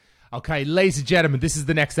Okay, ladies and gentlemen, this is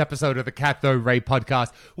the next episode of the Cathode Ray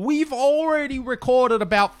podcast. We've already recorded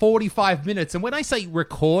about 45 minutes. And when I say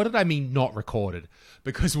recorded, I mean not recorded.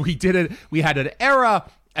 Because we had an error,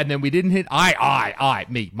 and then we didn't hit,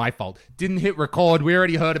 my fault. Didn't hit record. We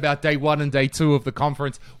already heard about day 1 and day 2 of the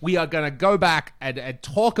conference. We are going to go back and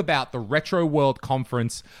talk about the Retro World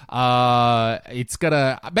Conference. Maybe I'm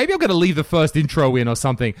going to leave the first intro in or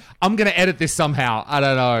something. I'm going to edit this somehow. I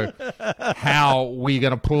don't know how we're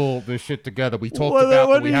going to pull this shit together. We talked about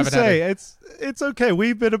what we do you haven't say? had It's okay.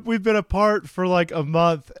 We've been apart for like a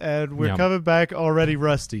month, and we're coming back already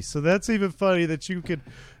rusty. So that's even funny that you could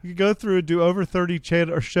go through and do over 30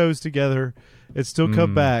 shows together and still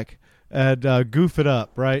come back and goof it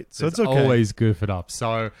up, right? So it's okay. Always goof it up.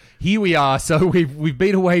 So here we are. So we've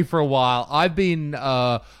been away for a while. I've been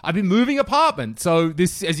moving apartment. So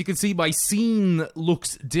this, as you can see, my scene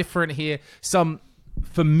looks different here. Some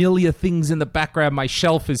familiar things in the background. My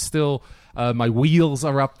shelf is still, my wheels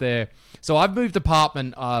are up there. So I've moved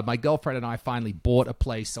apartment. My girlfriend and I finally bought a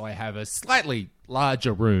place, so I have a slightly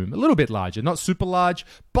larger room, a little bit larger, not super large,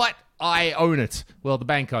 but I own it. Well, the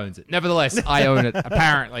bank owns it. Nevertheless, I own it,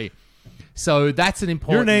 apparently. So that's an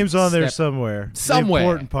important Your name's on there step. somewhere. Somewhere. The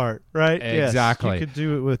important part, right? Exactly. Yes, you could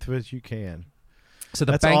do it with what you can. So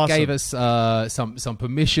the That's bank awesome. gave us some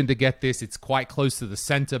permission to get this. It's quite close to the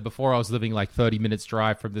center. Before I was living like 30 minutes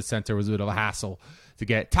drive from the center. It was a bit of a hassle to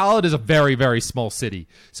get. Talent is a very, very small city.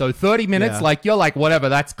 So 30 minutes, you're like, whatever,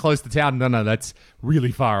 that's close to town. No, that's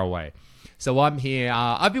really far away. So I'm here.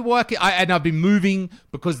 I've been working, and I've been moving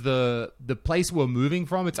because the place we're moving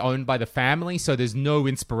from, it's owned by the family, so there's no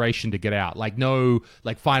inspiration to get out. Like no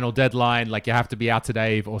final deadline, like you have to be out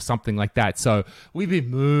today or something like that. So we've been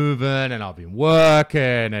moving, and I've been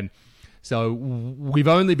working, and so we've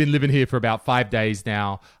only been living here for about 5 days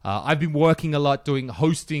now. I've been working a lot,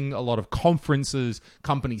 hosting a lot of conferences,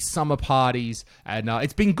 company summer parties, and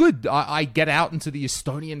it's been good. I get out into the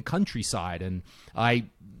Estonian countryside, and I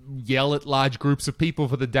yell at large groups of people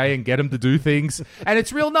for the day and get them to do things, and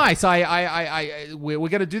it's real nice. We're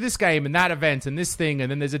going to do this game and that event and this thing,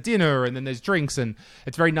 and then there's a dinner and then there's drinks, and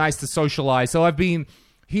it's very nice to socialize. So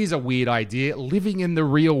here's a weird idea, living in the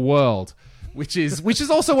real world, which is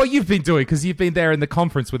also what you've been doing, because you've been there in the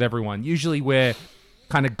conference with everyone. Usually we're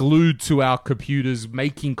kind of glued to our computers,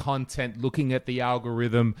 making content, looking at the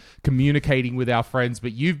algorithm, communicating with our friends.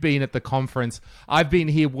 But you've been at the conference. I've been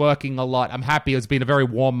here working a lot. I'm happy. It's been a very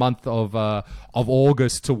warm month of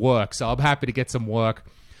August to work, so I'm happy to get some work.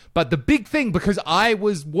 But the big thing, because I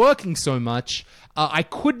was working so much, I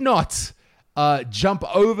could not jump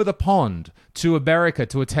over the pond to America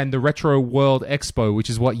to attend the Retro World Expo, which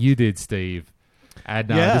is what you did, Steve. And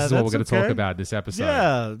this is what we're going to talk about this episode.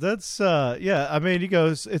 Yeah, that's I mean, he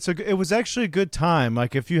goes, it was actually a good time.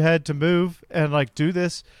 Like if you had to move and like do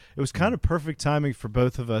this, it was kind of perfect timing for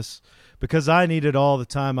both of us, because I needed all the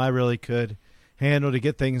time I really could handle to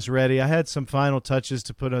get things ready. I had some final touches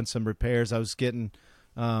to put on some repairs I was getting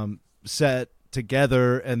set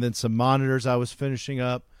together, and then some monitors I was finishing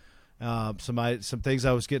up, some things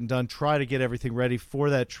I was getting done, try to get everything ready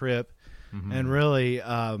for that trip. Mm-hmm. And really,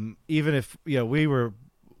 even if it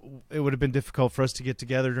would have been difficult for us to get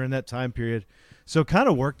together during that time period. So it kind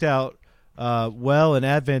of worked out well and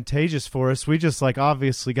advantageous for us. We just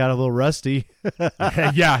obviously got a little rusty.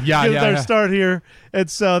 Yeah. Start here, and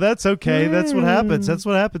so that's okay. That's what happens. That's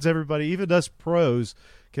what happens. Everybody, even us pros,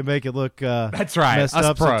 can make it look that's right. Messed us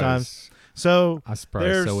up pros. Sometimes. So us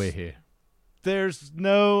pros. So we're here. There's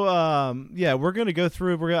no, we're going to go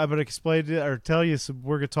through, I'm going to explain it or tell you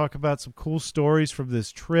we're going to talk about some cool stories from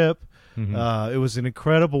this trip. Mm-hmm. It was an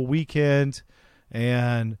incredible weekend,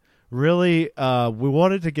 and really, we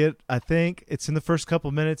wanted to get, I think it's in the first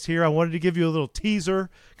couple minutes here, I wanted to give you a little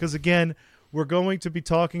teaser, because again, we're going to be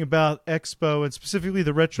talking about Expo, and specifically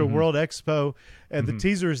the Retro World Expo, and the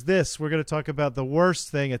teaser is this. We're going to talk about the worst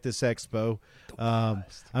thing at this Expo. I'm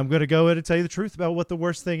going to go in and tell you the truth about what the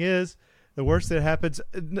worst thing is. The worst that happens.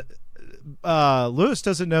 Lewis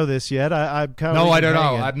doesn't know this yet. I'm kind of I don't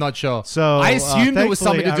know. I'm not sure. So I assumed it was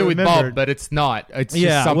something to do with Bob, but it's not. It's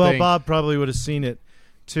just something. Well, Bob probably would have seen it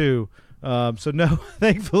too. So no,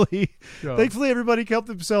 thankfully, everybody kept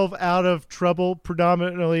themselves out of trouble.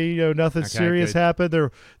 Predominantly, nothing serious happened.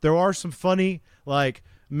 There are some funny,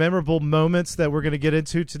 memorable moments that we're going to get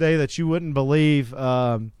into today that you wouldn't believe.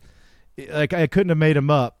 I couldn't have made them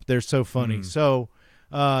up. They're so funny. So.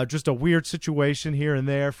 Just a weird situation here and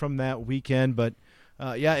there from that weekend. But,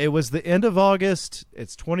 it was the end of August.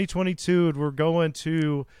 It's 2022, and we're going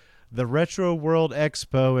to the Retro World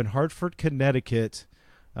Expo in Hartford, Connecticut.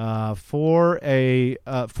 for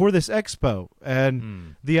this expo,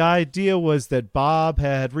 and the idea was that Bob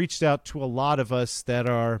had reached out to a lot of us that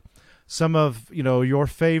are some of your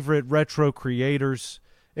favorite retro creators,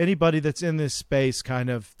 anybody that's in this space, kind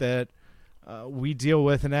of that we deal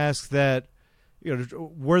with, and ask that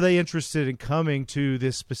were they interested in coming to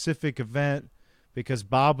this specific event because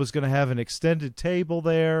Bob was going to have an extended table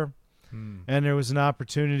there. And there was an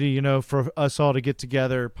opportunity, for us all to get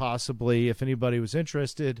together, possibly, if anybody was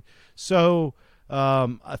interested. So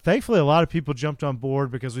thankfully, a lot of people jumped on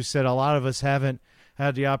board because we said a lot of us haven't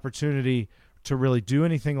had the opportunity to really do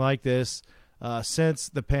anything like this since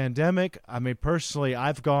the pandemic. I mean, personally,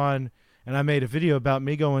 I've gone, and I made a video about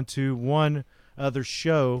me going to one other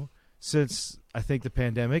show since, I think, the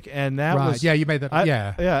pandemic. And that was... Yeah, you made that.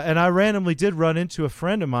 Yeah, and I randomly did run into a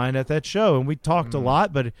friend of mine at that show, and we talked a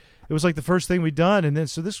lot, but... It was like the first thing we'd done, and then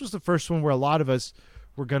so this was the first one where a lot of us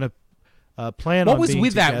were going to plan on being together. What was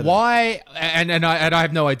with that? Why? And I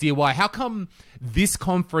have no idea why. How come this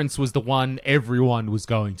conference was the one everyone was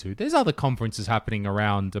going to? There's other conferences happening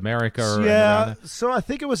around America. Yeah, so I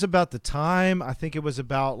think it was about the time. I think it was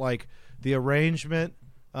about like the arrangement.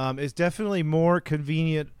 It's definitely more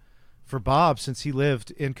convenient for Bob since he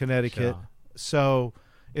lived in Connecticut. Sure. So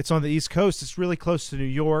it's on the East Coast. It's really close to New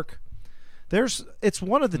York. It's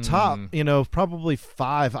one of the top, probably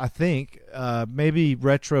 5, I think, maybe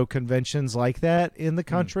retro conventions like that in the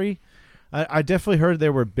country. I definitely heard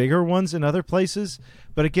there were bigger ones in other places.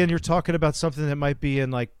 But again, you're talking about something that might be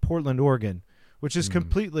in like Portland, Oregon, which is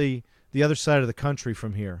completely the other side of the country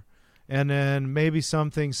from here. And then maybe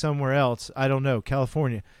something somewhere else. I don't know,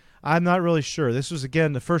 California. I'm not really sure. This was,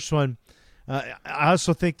 again, the first one. I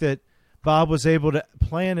also think that Bob was able to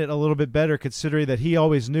plan it a little bit better, considering that he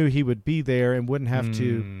always knew he would be there and wouldn't have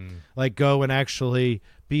to like go and actually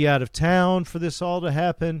be out of town for this all to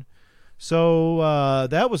happen. So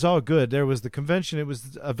that was all good. There was the convention; it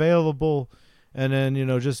was available, and then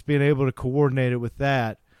just being able to coordinate it with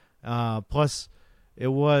that. Plus, it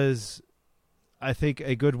was, I think,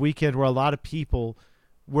 a good weekend where a lot of people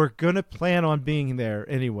were going to plan on being there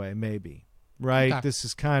anyway. Maybe. Right. Okay. This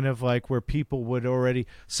is kind of like where people would already,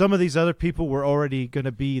 some of these other people were already going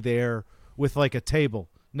to be there with like a table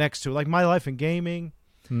next to it, like My Life in Gaming,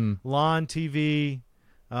 Lawn TV,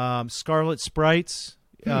 Scarlet Sprites.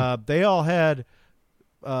 They all had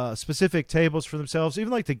specific tables for themselves.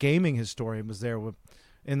 Even like the Gaming Historian was there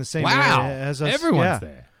in the same area as us. Everyone's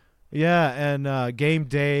there. Yeah. And Game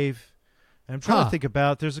Dave. And I'm trying to think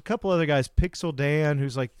about, there's a couple other guys, Pixel Dan,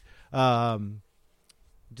 who's like,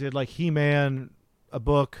 did like He-Man, a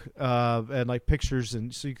book, and like pictures,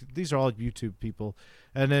 and so these are all YouTube people.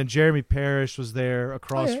 And then Jeremy Parrish was there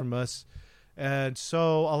across from us, and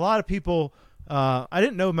so a lot of people. I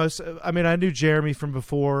didn't know most. I mean, I knew Jeremy from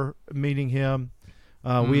before meeting him.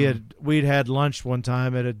 We'd had lunch one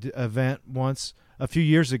time at an event once a few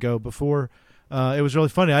years ago. Before it was really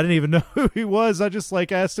funny. I didn't even know who he was. I just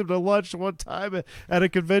like asked him to lunch one time at a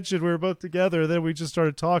convention. We were both together, and then we just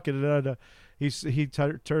started talking, and he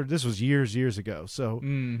turned. This was years ago. So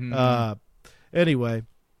anyway,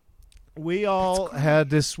 we all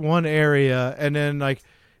had this one area, and then like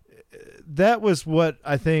that was what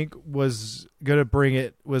I think was gonna bring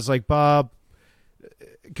it. Was like Bob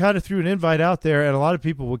kind of threw an invite out there, and a lot of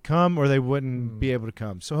people would come or they wouldn't be able to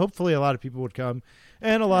come. So hopefully, a lot of people would come,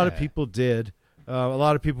 and a lot of people did. A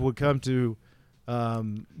lot of people would come to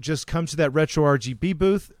just come to that retro RGB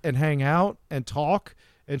booth and hang out and talk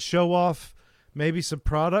and show off. Maybe some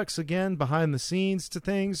products, again, behind the scenes to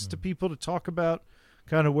things, to people to talk about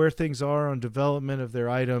kind of where things are on development of their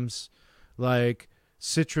items, like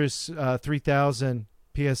Citrus 3000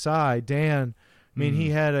 PSI. Dan, I mean,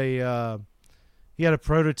 he had a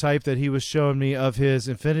prototype that he was showing me of his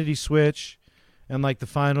Infinity Switch and like the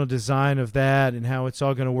final design of that and how it's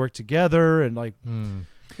all going to work together. And like,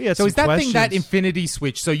 so is that thing that Infinity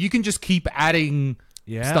Switch? So you can just keep adding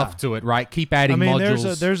stuff to it, right? Keep adding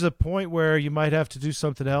modules. There's a point where you might have to do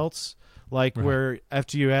something else, like where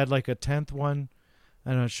after you add like a 10th one,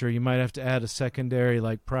 I'm not sure, you might have to add a secondary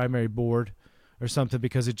like primary board or something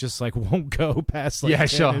because it just like won't go past like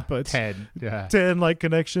 10 inputs. 10 like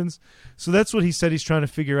connections. So that's what he said he's trying to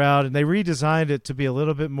figure out, and they redesigned it to be a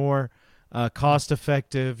little bit more cost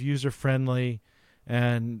effective, user friendly,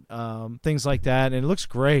 and things like that. And it looks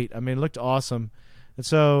great. I mean, it looked awesome. And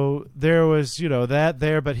so there was, that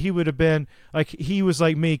there, but he would have been like, he was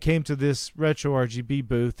like me, came to this retro RGB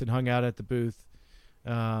booth and hung out at the booth.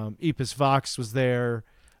 Epos Vox was there.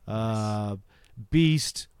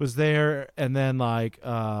 Beast was there. And then like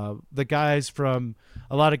a lot of guys from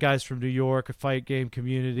New York, a fight game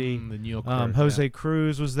community. The New York Jose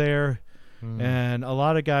Cruz was there. and a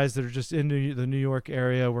lot of guys that are just in the New York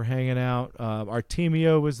area were hanging out.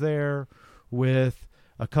 Artemio was there with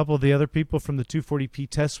a couple of the other people from the 240p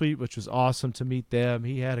test suite, which was awesome to meet them.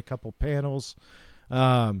 He had a couple panels.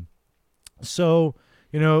 So,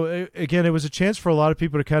 you know, again, it was a chance for a lot of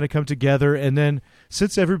people to kind of come together. And then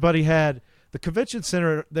since everybody had the convention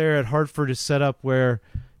center there at Hartford is set up where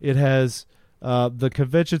it has the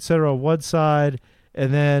convention center on one side,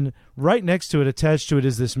 and then right next to it, attached to it,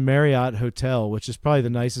 is this Marriott hotel, which is probably the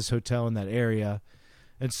nicest hotel in that area.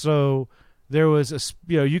 And so there was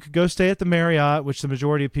you could go stay at the Marriott, which the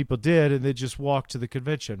majority of people did, and they just walk to the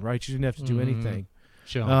convention, right? You didn't have to do anything.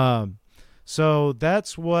 Sure. So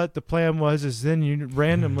that's what the plan was, is then you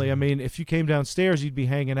randomly, I mean, if you came downstairs, you'd be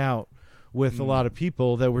hanging out with a lot of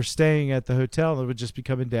people that were staying at the hotel that would just be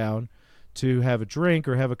coming down to have a drink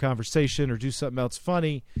or have a conversation or do something else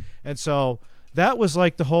funny. And so that was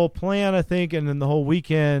like the whole plan, I think, and then the whole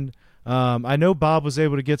weekend. I know Bob was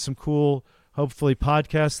able to get some cool, hopefully,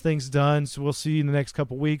 podcast things done, so we'll see you in the next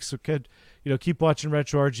couple weeks. So keep watching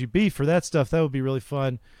Retro RGB for that stuff. That would be really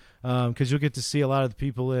fun, because you'll get to see a lot of the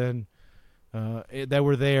people that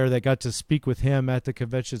were there that got to speak with him at the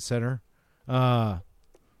convention center. But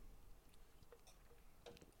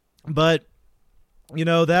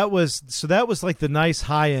that was like the nice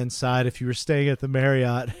high end side if you were staying at the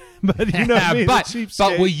Marriott. But you know what I mean? But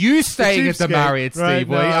were you staying at the Marriott, Steve? Right?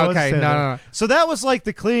 No, okay, no. So that was like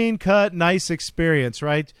the clean cut, nice experience,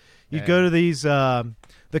 right? You go to these.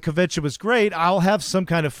 The convention was great. I'll have some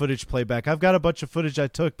kind of footage playback. I've got a bunch of footage I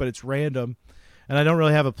took, but it's random, and I don't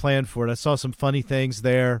really have a plan for it. I saw some funny things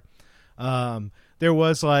there. There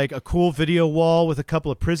was like a cool video wall with a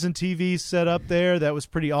couple of prison TVs set up there. That was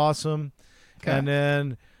pretty awesome. Okay. And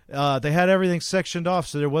then they had everything sectioned off,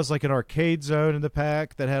 so there was like an arcade zone in the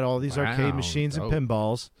back that had all these arcade machines and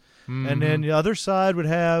pinballs. Mm-hmm. And then the other side would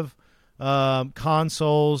have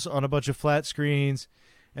consoles on a bunch of flat screens.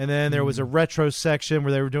 And then there was a retro section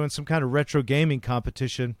where they were doing some kind of retro gaming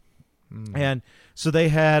competition. Mm. And so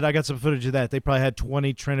I got some footage of that. They probably had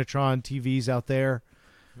 20 Trinitron TVs out there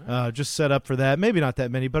just set up for that. Maybe not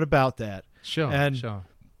that many, but about that. Sure.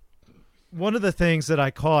 One of the things that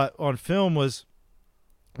I caught on film was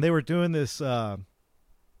they were doing this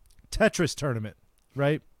Tetris tournament,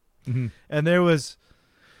 right? Mm-hmm. And there was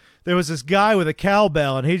this guy with a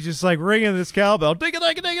cowbell, and he's just like ringing this cowbell, ding a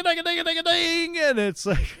ding a ding a ding a ding a ding a ding, and it's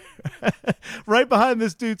like right behind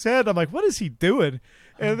this dude's head. I'm like, what is he doing?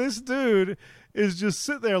 And this dude is just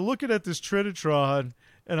sitting there looking at this Trinitron,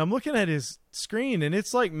 and I'm looking at his screen, and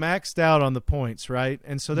it's like maxed out on the points, right?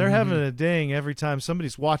 And so they're having a ding every time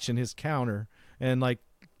somebody's watching his counter and like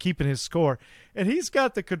keeping his score. And he's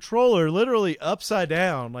got the controller literally upside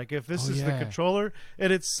down, like if this is the controller,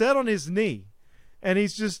 and it's set on his knee. And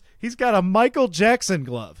he's got a Michael Jackson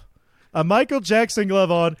glove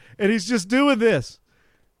on, and he's just doing this.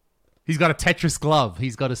 He's got a Tetris glove.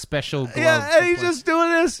 He's got a special glove. Yeah, and he's just doing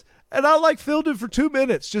this. And I like filmed him for 2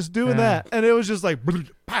 minutes just doing that. And it was just like, those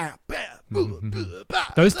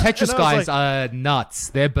Tetris guys are nuts.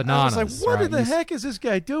 They're bananas. I was like, what in the heck is this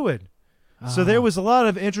guy doing? So there was a lot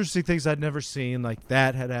of interesting things I'd never seen. Like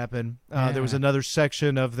that had happened. There was another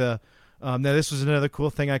section of the, now this was another cool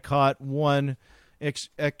thing I caught. One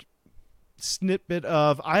snippet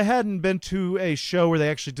of, I hadn't been to a show where they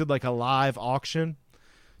actually did like a live auction.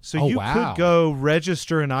 So you could go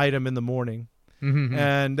register an item in the morning. Mm-hmm.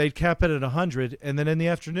 And they'd cap it at 100, and then in the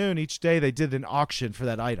afternoon each day they did an auction for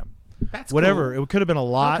that item. That's whatever. Cool. It could have been a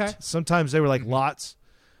lot. Okay. Sometimes they were like lots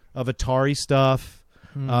of Atari stuff,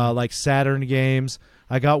 like Saturn games.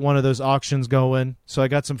 I got one of those auctions going, so I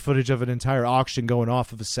got some footage of an entire auction going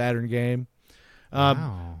off of a Saturn game.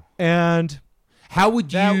 And how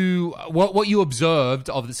would you what you observed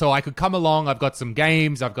of? So I could come along. I've got some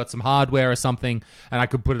games. I've got some hardware or something, and I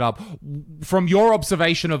could put it up. From your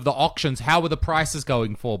observation of the auctions, how were the prices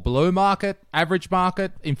going for? Below market, average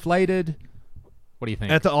market, inflated? What do you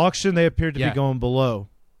think? At the auction, they appeared to be going below,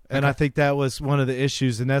 and I think that was one of the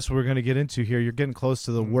issues, and that's what we're going to get into here. You're getting close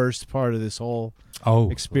to the worst part of this whole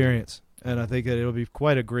experience, and I think that it'll be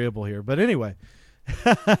quite agreeable here. But anyway,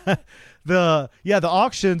 the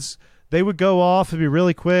auctions. They would go off and be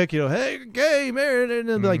really quick, hey, game, and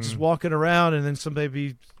then like just walking around, and then somebody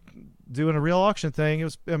be doing a real auction thing. It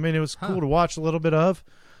was cool to watch a little bit of.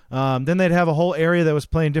 Then they'd have a whole area that was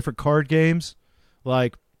playing different card games.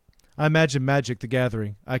 Like, I imagine Magic the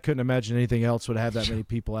Gathering. I couldn't imagine anything else would have that many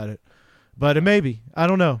people at it. But it may be. I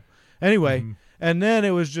don't know. Anyway, and then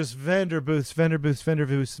it was just vendor booths.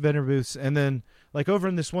 And then, like, over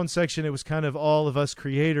in this one section, it was kind of all of us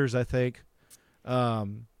creators, I think.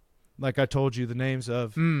 Like I told you the names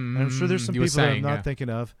of. I'm sure there's some people that I'm not thinking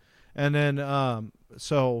of. And then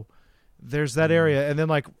so there's that area, and then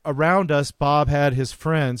like around us, Bob had his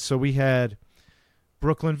friends. So we had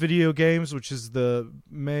Brooklyn Video Games, which is a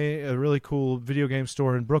really cool video game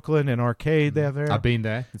store in Brooklyn, and arcade they have there. I've been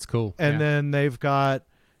there. It's cool. And then they've got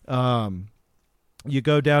you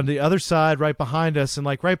go down to the other side right behind us, and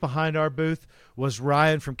like right behind our booth was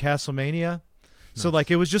Ryan from Castlemania. So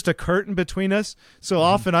like it was just a curtain between us. So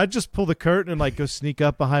often I'd just pull the curtain and like go sneak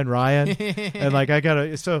up behind Ryan, and like I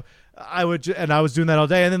was doing that all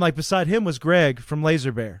day. And then like beside him was Greg from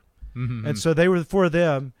Laser Bear, and so they were the four of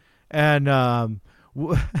them, and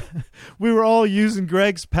we were all using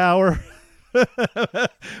Greg's power. We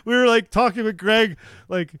were like talking with Greg,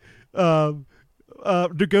 like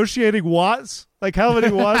negotiating watts, like how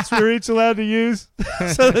many watts we were each allowed to use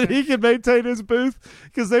so that he could maintain his booth,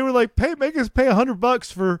 because they were like, make us pay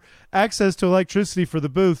 $100 for access to electricity for the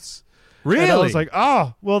booths. Really? And I was like,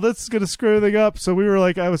 oh, well, that's going to screw everything up. So we were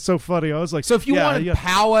like, I was so funny. I was like, so if you wanted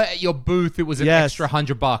power at your booth, it was an extra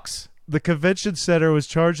 $100. The convention center was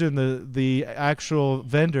charging the actual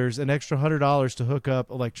vendors an extra $100 to hook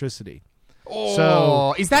up electricity. Oh,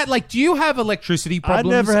 so is that like? Do you have electricity problems?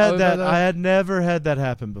 I never had that. I had never had that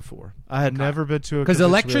happen before. I had never been to a because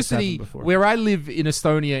electricity before. Where I live in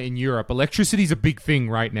Estonia in Europe, electricity is a big thing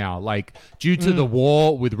right now. Like due to the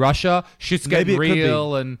war with Russia, shit's getting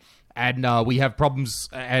real, and we have problems.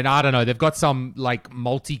 And I don't know, they've got some like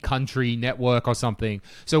multi-country network or something.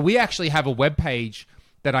 So we actually have a webpage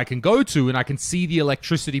that I can go to, and I can see the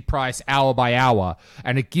electricity price hour by hour,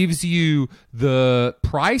 and it gives you the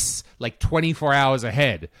price like 24 hours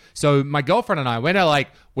ahead. So my girlfriend and I,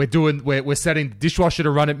 we're setting the dishwasher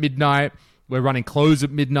to run at midnight. We're running clothes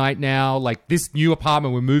at midnight now. Like this new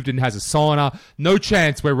apartment we moved in has a sauna. No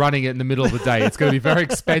chance we're running it in the middle of the day. It's going to be very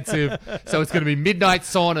expensive. So it's going to be midnight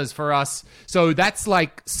saunas for us. So that's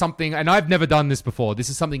like something, and I've never done this before. This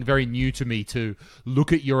is something very new to me, to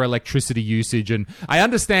look at your electricity usage. And I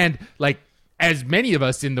understand, like, as many of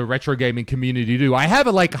us in the retro gaming community do, I have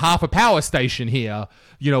half a power station here,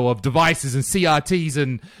 of devices and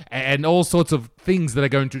CRTs and all sorts of things that are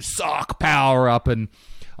going to suck power up. And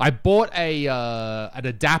I bought an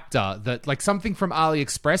adapter that, like, something from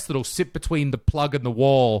AliExpress that'll sit between the plug and the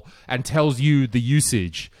wall and tells you the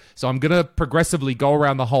usage. So I'm gonna progressively go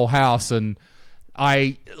around the whole house, and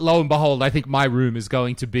lo and behold, I think my room is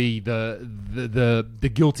going to be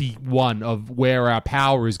the guilty one of where our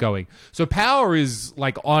power is going. So power is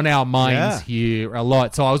like on our minds here a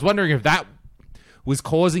lot. So I was wondering if that was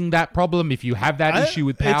causing that problem. If you have that issue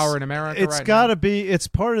with power in America, it's got to be. It's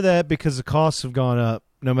part of that because the costs have gone up.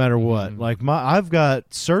 No matter what, like I've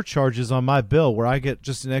got surcharges on my bill where I get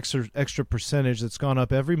just an extra percentage that's gone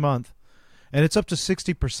up every month, and it's up to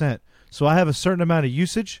 60%. So I have a certain amount of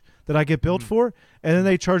usage that I get billed for, and then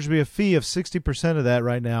they charge me a fee of 60% of that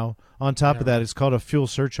right now. On top of that, it's called a fuel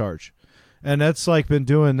surcharge, and that's like been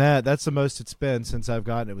doing that. That's the most it's been since I've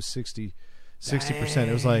gotten it was 60%.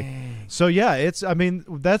 It was like, so yeah, I mean,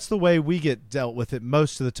 that's the way we get dealt with it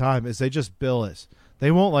most of the time, is they just bill us.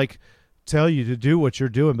 They won't like tell you to do what you're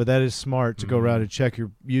doing, but that is smart to go around and check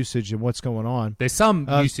your usage and what's going on. There's some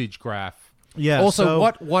usage graph. Yeah. Also, so,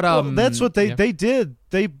 what that's what they did.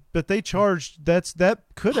 They charged. That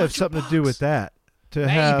could have something to do with that.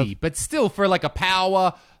 Maybe, but still, for like a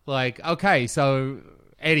power, like, okay, so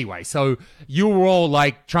anyway, so you were all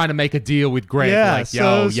like trying to make a deal with Greg, like,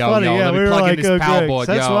 yo, let me plug in this power board,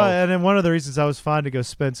 That's why. And then one of the reasons I was fine to go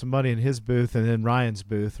spend some money in his booth and in Ryan's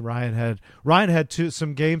booth. Ryan had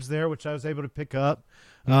some games there which I was able to pick up.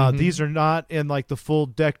 These are not in like the full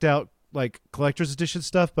decked out like collector's edition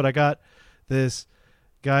stuff, but I got this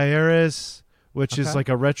Gaiares, which is like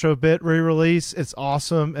a retro bit re-release. It's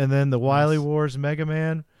awesome. And then the Wily Wars Mega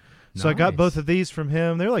Man. So I got both of these from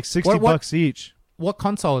him. They're like $60 each. What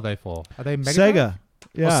console are they for? Are they Mega Sega? Drive?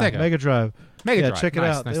 Yeah, Sega. Mega Drive. Mega Drive. Check it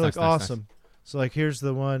out. Nice, they look nice, awesome. So like, here's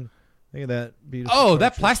the one. Look at that beautiful. Oh, cartridge.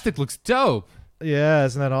 that plastic looks dope. Yeah,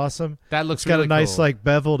 isn't that awesome? That looks it's got really a nice cool. like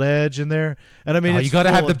beveled edge in there, and I mean, it's you got to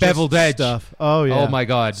have the full of beveled just edge stuff. Oh yeah. Oh my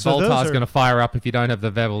God, So Voltar's going to fire up if you don't have the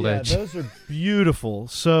beveled edge. Those are beautiful.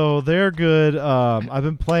 So they're good. I've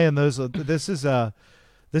been playing those. This is a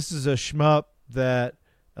shmup that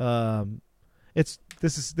this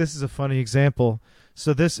is a funny example.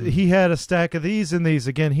 So he had a stack of these and these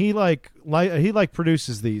again. He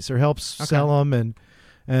produces these or helps sell them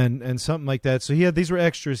and something like that. So these were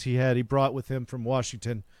extras he brought with him from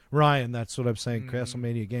Washington. Ryan, that's what I'm saying.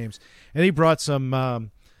 Castlemania Games, and he brought some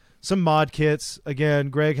mod kits. Again,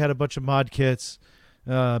 Greg had a bunch of mod kits,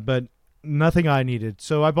 but nothing I needed.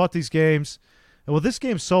 So I bought these games. Well, this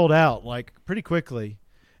game sold out like pretty quickly,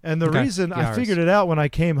 and the reason I figured it out when I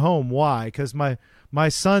came home. Why? Because my my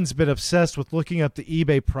son's been obsessed with looking up the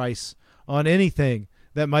eBay price on anything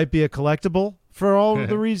that might be a collectible for all of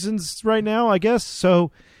the reasons right now, I guess.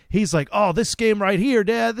 So he's like, oh, this game right here,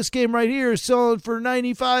 Dad, this game right here is selling for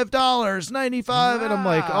 $95, And I'm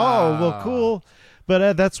like, oh, well, cool.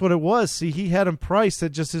 But that's what it was. See, he had them priced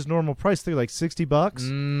at just his normal price. They're like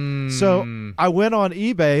 $60. So I went on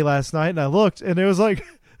eBay last night and I looked, and it was like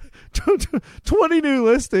 20 new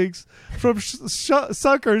listings from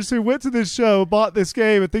suckers who went to this show, bought this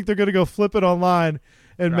game, and think they're going to go flip it online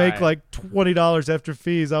and make like $20 after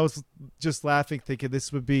fees. I was just laughing, thinking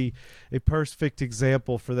this would be a perfect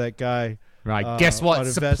example for that guy. Right. Guess what?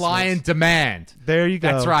 Supply and demand. There you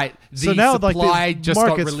go. That's right. The so now, supply like, just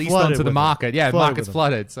got released onto the market. Yeah, market's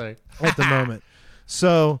flooded. So at the moment.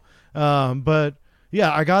 So, but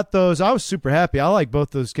yeah, I got those. I was super happy. I like both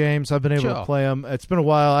those games. I've been able to play them. It's been a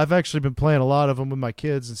while. I've actually been playing a lot of them with my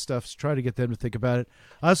kids and stuff, so try to get them to think about it.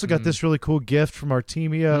 I also got this really cool gift from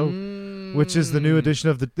Artemio, which is the new edition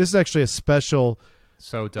of this is actually a special,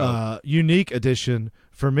 so dope, unique edition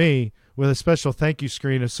for me, with a special thank you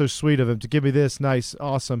screen. It's so sweet of him to give me this nice,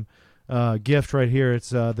 awesome gift right here.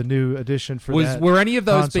 It's the new edition for that. Were any of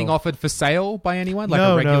those console being offered for sale by anyone? Like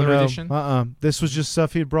a regular edition? This was just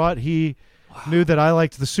stuff he had brought. He knew that I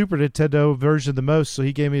liked the Super Nintendo version the most, so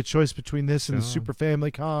he gave me a choice between this and the Super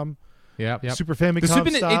Famicom. Super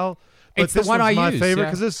Famicom style. It's the one I my use, favorite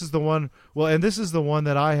because this is the one. Well, and this is the one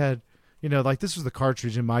that I had. Like this was the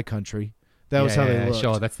cartridge in my country. That was how they looked.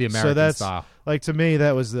 Sure, that's the American style. Like, to me,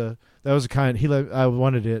 that was the kind I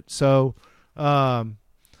wanted it. So, yeah,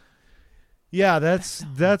 that's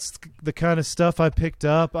the kind of stuff I picked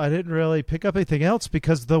up. I didn't really pick up anything else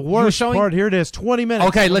because the worst part, here it is, 20 minutes.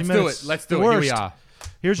 Okay, let's do it. Let's do it. Here we are.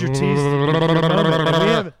 Here's your tease.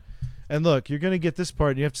 And look, you're going to get this part,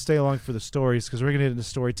 and you have to stay along for the stories because we're going to get into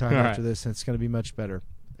story time after this, and it's going to be much better,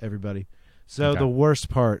 everybody. So the worst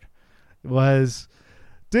part was...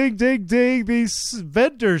 Ding, ding, ding, these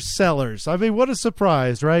vendor sellers. I mean, what a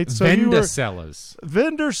surprise, right? So vendor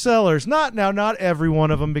sellers. Not every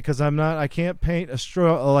one of them, because I can't paint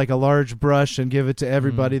like a large brush and give it to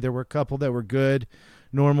everybody. There were a couple that were good,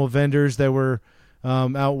 normal vendors that were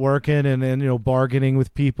out working and bargaining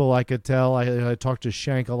with people. I could tell. I talked to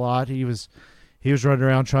Shank a lot. He was running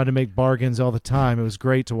around trying to make bargains all the time. It was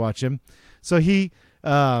great to watch him. So he...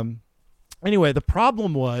 Anyway, the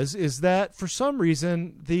problem is that for some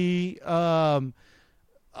reason a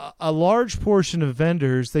large portion of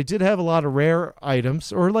vendors, they did have a lot of rare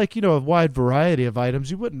items, or a wide variety of items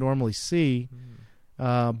you wouldn't normally see,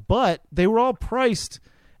 but they were all priced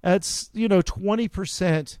at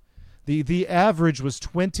 20%. The average was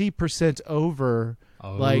 20% over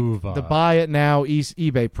the buy it now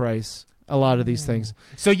eBay price. A lot of these things.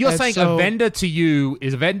 So you're saying a vendor to you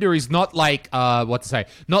is not like not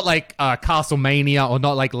like Castlemania or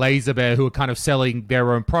not like Laser Bear, who are kind of selling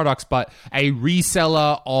their own products, but a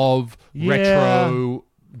reseller of retro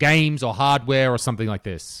games or hardware or something like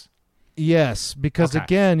this. Yes, because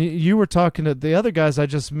again, you were talking to the other guys I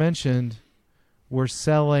just mentioned were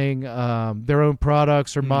selling their own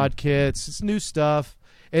products or mod kits. It's new stuff.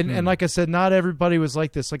 And like I said, not everybody was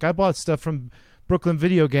like this. Like, I bought stuff from Brooklyn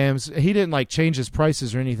Video Games. He didn't change his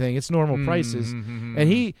prices or anything. It's normal prices.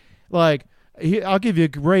 And I'll give you a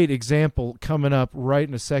great example coming up right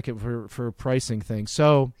in a second for pricing things.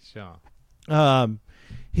 So,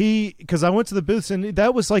 because I went to the booths, and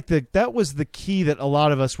that was the key that a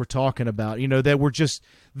lot of us were talking about. That were just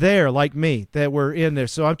there, like me, that were in there.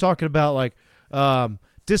 So I'm talking about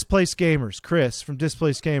Displaced Gamers, Chris from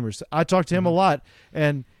Displaced Gamers. I talked to him a lot,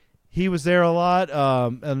 and he was there a lot,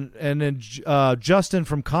 and then Justin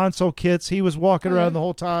from Console Kits, he was walking around the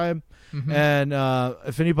whole time. And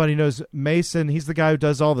if anybody knows Mason, he's the guy who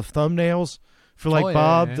does all the thumbnails for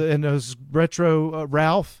Bob and those retro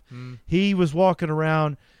Ralph. He was walking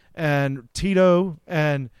around, and Tito,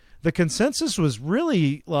 and the consensus was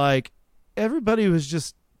really everybody was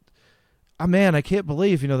just, oh man, I can't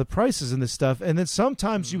believe the prices and this stuff. And then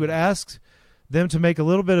sometimes you would ask them to make a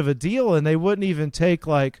little bit of a deal, and they wouldn't even take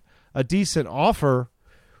a decent offer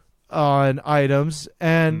on items.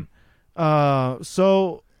 And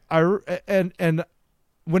so and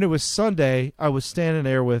when it was Sunday, I was standing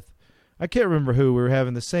there with, I can't remember who, we were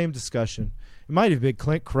having the same discussion. It might have been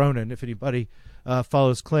Clint Cronin, if anybody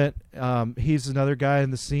follows Clint. He's another guy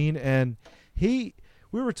in the scene, and we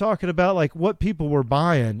were talking about what people were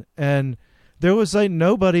buying, and there was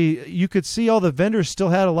nobody. You could see all the vendors still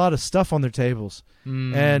had a lot of stuff on their tables,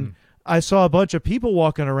 and I saw a bunch of people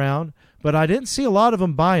walking around, but I didn't see a lot of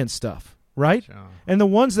them buying stuff, right? Sure. And the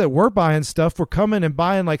ones that were buying stuff were coming and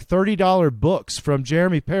buying like $30 books from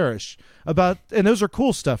Jeremy Parrish about, and those are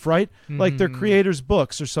cool stuff, right? Like they're creators'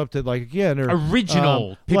 books or something, like, again, or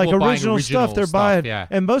Original. People like buying original stuff they're buying. Yeah.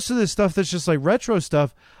 And most of this stuff that's just like retro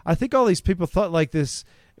stuff, I think all these people thought like this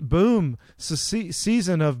boom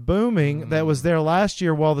season of booming that was there last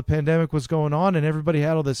year while the pandemic was going on and everybody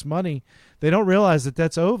had all this money. They don't realize that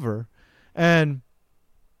that's over. And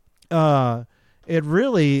it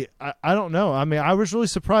really, I don't know. I mean, I was really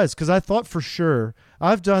surprised because I thought for sure,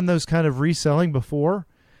 I've done those kind of reselling before,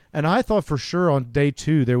 and I thought for sure on day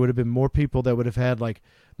 2 there would have been more people that would have had like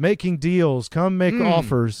making deals, come make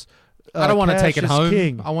offers. I don't want to take it home.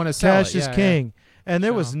 King. I want to sell Cash it. is king. And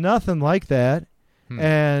there was nothing like that.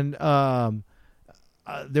 And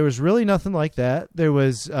there was really nothing like that. There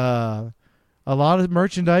was a lot of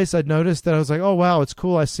merchandise I'd noticed that I was like, oh, wow, it's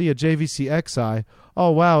cool. I see a JVC XI.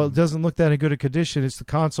 Oh, wow, it doesn't look that in good a condition. It's the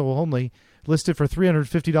console only, listed for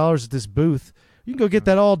 $350 at this booth. You can go get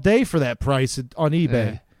that all day for that price on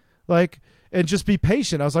eBay. Like, and just be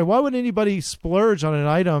patient. I was like, why would anybody splurge on an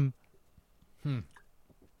item,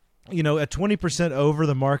 you know, at 20% over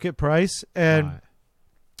the market price? And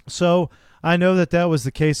so I know that was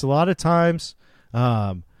the case a lot of times.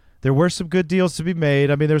 There were some good deals to be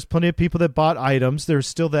made. I mean, there's plenty of people that bought items. There's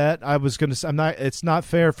still that. It's not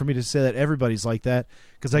fair for me to say that everybody's like that,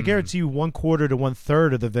 because I guarantee you 1/4 to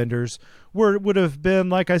 1/3 of the vendors would have been,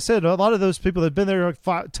 like I said, a lot of those people that have been there like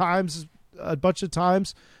 5 times, a bunch of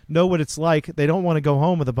times, know what it's like. They don't want to go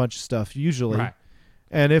home with a bunch of stuff usually. Right.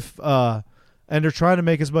 And if, and they're trying to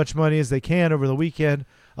make as much money as they can over the weekend.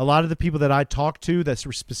 A lot of the people that I talked to that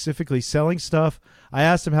were specifically selling stuff, I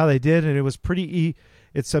asked them how they did, and it was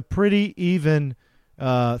it's a pretty even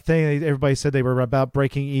thing. Everybody said they were about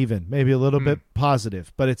breaking even, maybe a little bit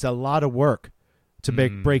positive, but it's a lot of work to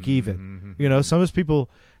break even. You know, some of those people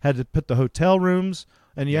had to put the hotel rooms,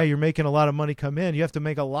 and you're making a lot of money come in. You have to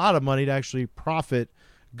make a lot of money to actually profit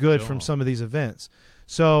good from some of these events.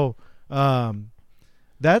 So that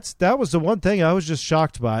was the one thing I was just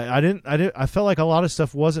shocked by. I felt like a lot of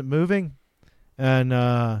stuff wasn't moving, and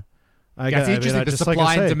that's interesting. The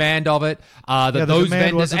supply and demand of it. Those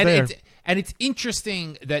vendors, and it's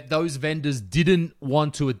interesting that those vendors didn't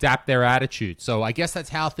want to adapt their attitude. So I guess that's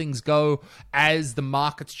how things go as the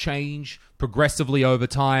markets change progressively over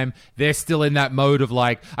time. They're still in that mode of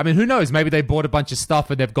like, I mean, who knows? Maybe they bought a bunch of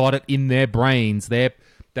stuff and they've got it in their brains. It's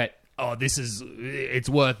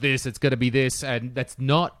worth this. It's going to be this, and that's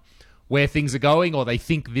not where things are going, or they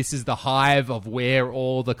think this is the hive of where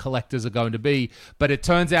all the collectors are going to be. But it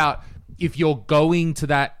turns out, if you're going to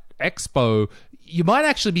that expo, you might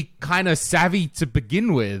actually be kind of savvy to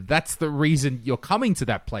begin with. That's the reason you're coming to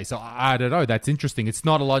that place. So I don't know. That's interesting. It's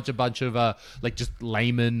not a bunch of like just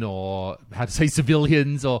laymen or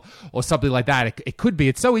civilians or something like that. It could be.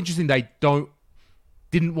 It's so interesting they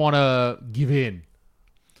didn't want to give in.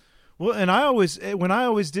 Well, and when I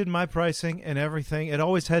always did my pricing and everything, it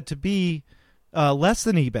always had to be less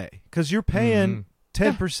than eBay, because you're paying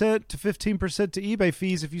 10% to 15% to eBay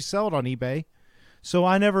fees if you sell it on eBay. So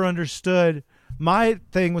I never understood. My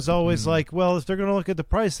thing was always like, well, if they're going to look at the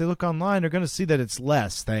price, they look online, they're going to see that it's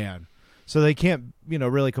less than. So they can't,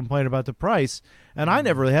 really complain about the price. And I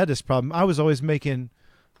never really had this problem. I was always making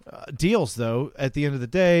deals, though, at the end of the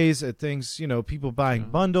days, at things, people buying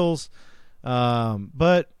bundles.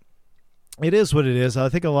 But it is what it is. I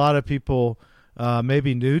think a lot of people may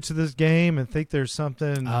be new to this game and think there's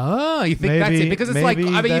something. Oh, you think that's it? Because it's like,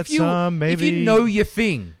 I mean, if you know your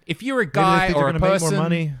thing, if you're a guy or a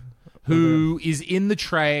person who is in the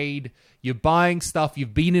trade, you're buying stuff,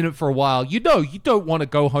 you've been in it for a while, you don't want to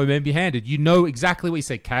go home empty-handed. You know exactly what you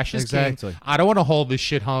say. Cash is king. I don't want to hold this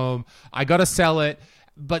shit home. I got to sell it.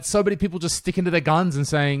 But so many people just sticking to their guns and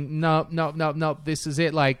saying, no, this is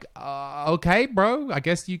it. Like, okay, bro, I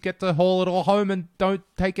guess you get to haul it all home and don't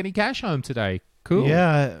take any cash home today. Cool.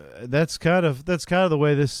 Yeah, that's kind of the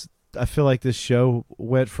way I feel like this show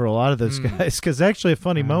went for a lot of those guys. Because actually, a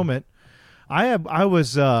funny moment, I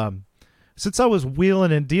was since I was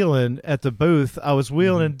wheeling and dealing at the booth, I was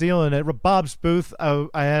wheeling and dealing at Bob's booth. I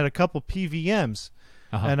had a couple PVMs.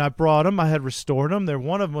 And I brought them. I had restored them.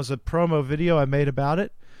 One of them was a promo video I made about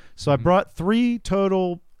it. So I brought 3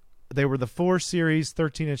 total. They were the 4 series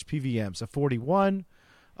 13-inch PVMs, a 41,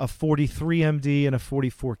 a 43 MD, and a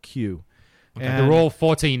 44Q. Okay. And they're all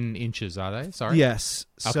 14 inches, are they? Sorry. Yes.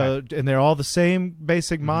 Okay. So, and they're all the same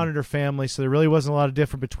basic monitor family. So there really wasn't a lot of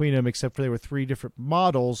difference between them, except for they were 3 different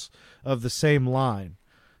models of the same line.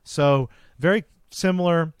 So very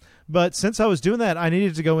similar. But since I was doing that, I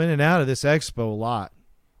needed to go in and out of this expo a lot.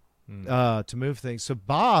 To move things. So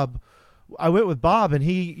Bob I went with Bob, and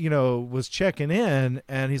he, was checking in,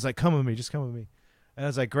 and he's like, "Come with me, just come with me." And I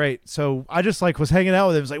was like, "Great." So I just like was hanging out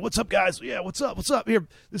with him. He was like, "What's up, guys? Yeah, what's up? What's up? Here,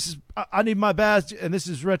 I need my badge, and this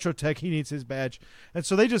is Retro Tech. He needs his badge." And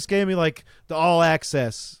so they just gave me like the all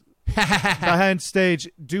access behind stage,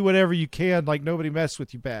 do whatever you can, like nobody mess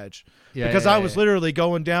with you badge. Because I was literally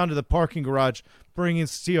going down to the parking garage, bringing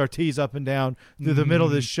CRTs up and down through the middle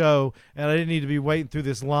of this show, and I didn't need to be waiting through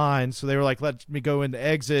this line. So they were like, let me go into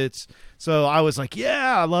exits. So I was like,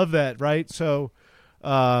 yeah, I love that, right? So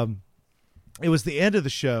it was the end of the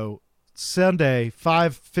show, Sunday,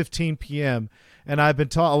 5:15 p.m., and I've been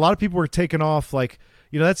taught a lot of people were taking off like,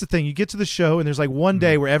 that's the thing. You get to the show, and there's like one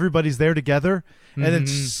day where everybody's there together, and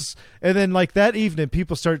then like that evening,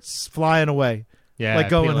 people start flying away. Yeah, like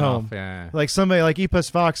going home. Off, yeah. Like somebody like Epus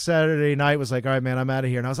Fox Saturday night was like, "All right, man, I'm out of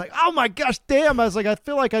here." And I was like, "Oh my gosh, damn!" I was like, I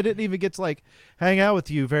feel like I didn't even get to like hang out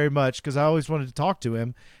with you very much because I always wanted to talk to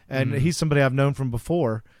him, and he's somebody I've known from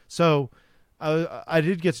before. So I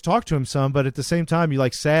did get to talk to him some, but at the same time, you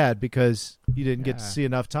like sad because you didn't get to see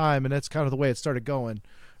enough time, and that's kind of the way it started going,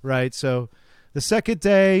 right? So the second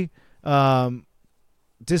day,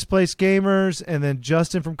 Displaced Gamers, and then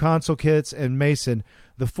Justin from Console Kits and Mason.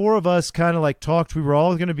 The four of us kind of like talked. We were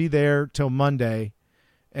all going to be there till Monday.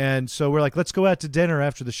 And so we're like, let's go out to dinner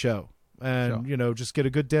after the show and, just get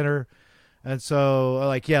a good dinner. And so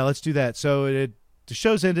like, yeah, let's do that. So the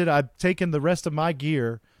show's ended. I've taken the rest of my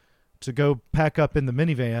gear to go pack up in the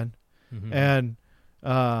minivan. And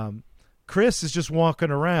Chris is just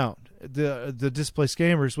walking around the Displaced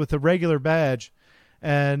Gamers with a regular badge.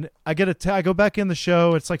 And I go back in the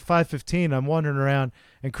show. It's like 5:15. I'm wandering around,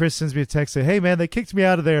 and Chris sends me a text saying, "Hey man, they kicked me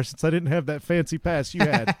out of there since I didn't have that fancy pass you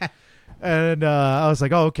had." And I was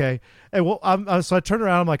like, "Oh okay." And so I turn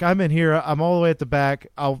around. I'm like, "I'm in here. I'm all the way at the back.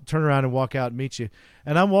 I'll turn around and walk out and meet you."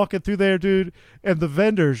 And I'm walking through there, dude. And the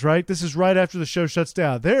vendors, right? This is right after the show shuts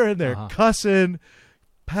down. They're in there cussing,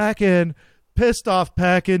 packing. Pissed off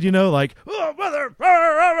packing, like, "Oh, mother,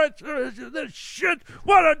 this shit,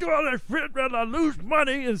 what I do all this shit, man, I lose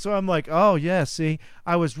money." And so I'm like, "Oh, yeah, see,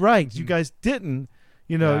 I was right. You guys didn't,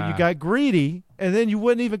 you got greedy, and then you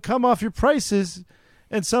wouldn't even come off your prices."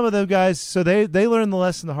 And some of them guys, so they learned the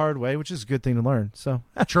lesson the hard way, which is a good thing to learn. So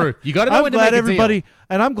true, you got to know when to make a deal.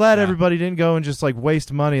 And I'm glad everybody didn't go and just like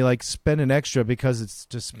waste money, like spending extra because it's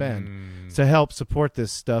to spend to help support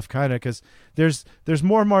this stuff, kind of because there's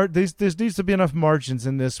more there needs to be enough margins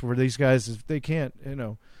in this where these guys, if they can't,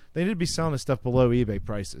 they need to be selling this stuff below eBay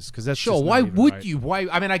prices because that's sure. Why would you? Why?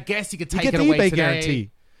 I mean, I guess you could take it away eBay today.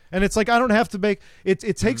 guarantee, and it's like I don't have to make it.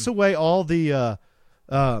 It takes away all the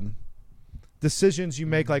decisions you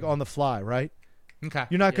make like on the fly, right? Okay.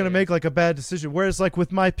 You're not going to make like a bad decision. Whereas like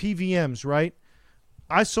with my PVMs, right?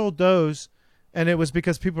 I sold those, and it was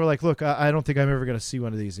because people were like, "Look, I don't think I'm ever going to see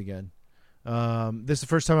one of these again. This is the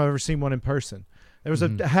first time I've ever seen one in person." There was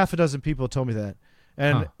a half a dozen people who told me that,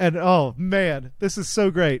 and oh man, this is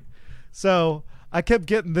so great. So I kept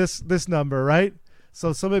getting this number, right?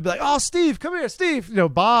 So somebody would be like, "Oh, Steve, come here, Steve."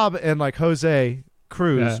 Bob and like Jose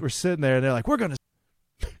Cruz were sitting there, and they're like, "We're going to."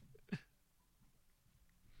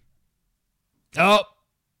 Oh,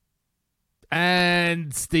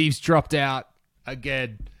 and Steve's dropped out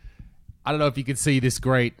again. I don't know if you can see this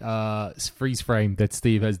great freeze frame that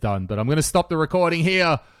Steve has done, but I'm going to stop the recording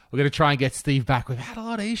here. We're going to try and get Steve back. We've had a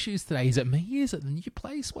lot of issues today. Is it me? Is it the new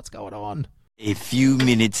place? What's going on? A few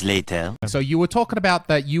minutes later. So you were talking about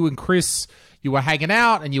that you and Chris, you were hanging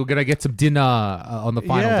out and you were going to get some dinner on the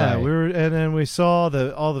final day. Yeah, and then we saw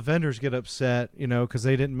all the vendors get upset, because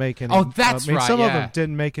they didn't make any. Oh, that's right. Some of them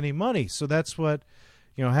didn't make any money, so that's what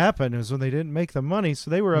happened is when they didn't make the money,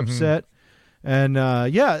 so they were upset. And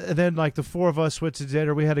and then like the four of us went to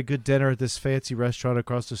dinner. We had a good dinner at this fancy restaurant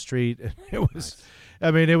across the street. And it was,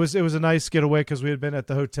 I mean, it was a nice getaway because we had been at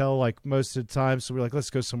the hotel like most of the time, so we were like,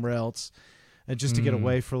 let's go somewhere else. And just to get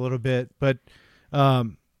away for a little bit. But, that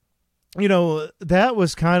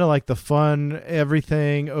was kind of like the fun,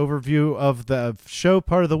 everything overview of the show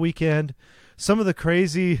part of the weekend. Some of the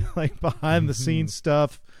crazy, like behind the scenes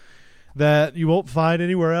stuff that you won't find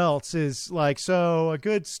anywhere else is like, so a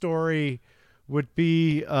good story would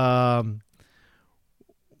be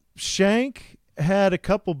Shank had a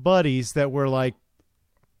couple buddies that were like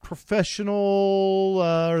professional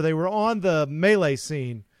or they were on the Melee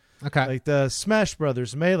scene. Okay. Like the Smash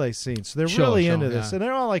Brothers Melee scene. So they're really into this. And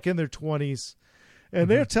they're all like in their 20s. And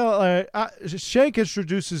they're telling, Shank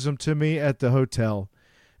introduces them to me at the hotel.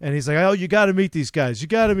 And he's like, "Oh, you got to meet these guys. You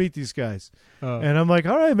got to meet these guys." And I'm like,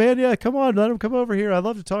 "All right, man. Yeah, come on. Let them come over here. I'd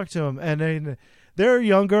love to talk to them." And then they're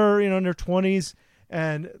younger, in their 20s.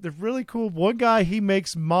 And they're really cool. One guy, he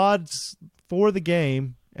makes mods for the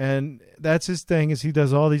game. and that's his thing. Is he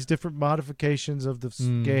does all these different modifications of the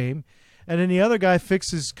game, and then the other guy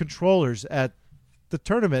fixes controllers at the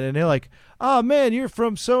tournament, and they're like, "Oh man, you're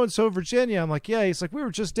from so and so Virginia." I'm like, "Yeah." He's like, "We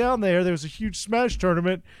were just down there. There was a huge Smash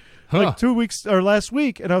tournament." Like 2 weeks or last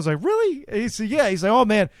week, and I was like, "Really?" And he said, "Yeah." He's like, "Oh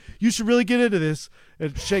man, you should really get into this."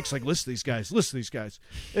 And Shake's like, "Listen to these guys, listen to these guys,"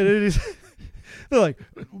 and it is, they're like,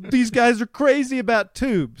 "These guys are crazy about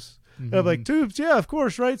tubes." And I'm like, "Tubes? Yeah, of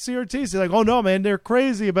course, right? CRTs." He's like, "Oh no, man, they're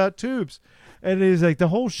crazy about tubes," and he's like, "The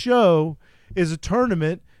whole show is a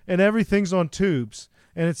tournament, and everything's on tubes,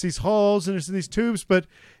 and it's these halls and it's these tubes, but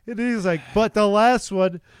it is like, but the last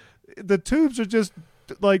one, the tubes are just."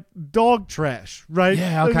 Like dog trash, right?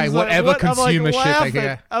 Yeah, okay, whatever consumer shit they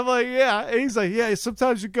get. I'm like, yeah. And he's like, yeah,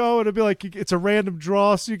 sometimes you go and it'll be like, it's a random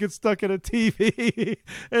draw, so you get stuck in a TV,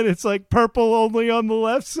 and it's like purple only on the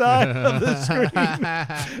left side of the screen.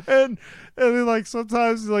 and then like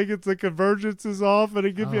sometimes like it's the convergence is off and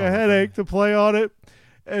it gives you a headache to play on it.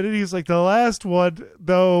 And then he's like, the last one,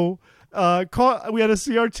 though, we had a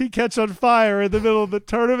CRT catch on fire in the middle of the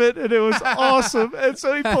tournament, and it was awesome. And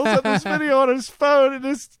so he pulls up this video on his phone, and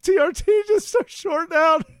his TRT just starts shorting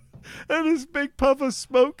out, and this big puff of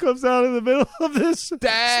smoke comes out in the middle of this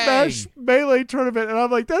Smash Melee tournament. And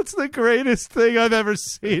I'm like, that's the greatest thing I've ever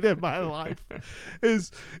seen in my life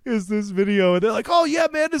is this video. And they're like, "Oh yeah,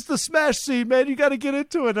 man, it's the Smash scene, man, you got to get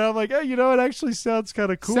into it." And I'm like, "Hey, you know, it actually sounds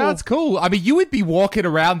kind of cool." Sounds cool. I mean, you would be walking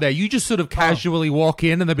around there. You just sort of casually walk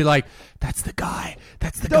in, and they'd be like, "That's the guy.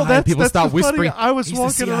 That's the guy." And people start whispering. I was "He's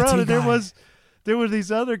walking the CRT around, and guy." there were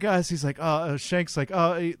these other guys. He's like, Shank's like,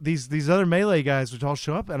 these other Melee guys would all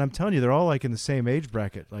show up, and I'm telling you, they're all like in the same age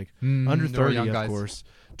bracket, like under 30, of guys. course,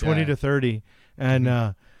 20 to 30.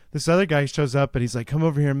 And this other guy shows up, and he's like, "Come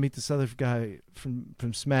over here and meet this other guy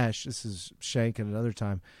from Smash." This is Shank at another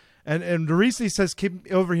time. And the reason he says, "Come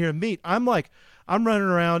over here and meet," I'm like, I'm running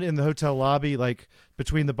around in the hotel lobby, like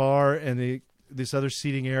between the bar and this other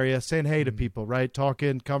seating area, saying hey to people, right?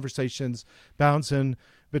 Talking, conversations, bouncing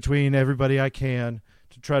between everybody I can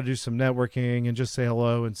to try to do some networking and just say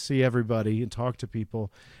hello and see everybody and talk to people.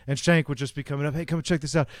 And Shank would just be coming up, "Hey, come check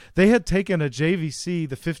this out." They had taken a JVC,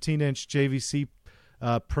 the 15-inch JVC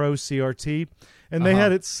Pro CRT, and they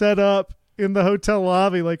had it set up in the hotel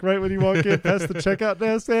lobby, like right when you walk in past the checkout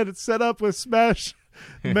desk. They had it set up with Smash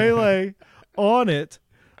Melee on it,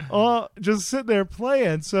 just sitting there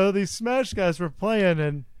playing. So these Smash guys were playing,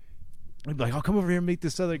 and I'd be like, "Oh, come over here and meet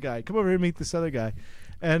this other guy. Come over here and meet this other guy."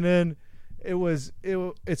 And then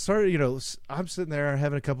it started, you know, I'm sitting there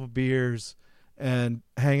having a couple of beers and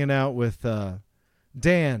hanging out with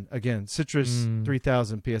Dan again, Citrus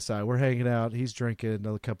 3000 PSI. We're hanging out. He's drinking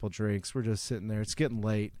a couple of drinks. We're just sitting there. It's getting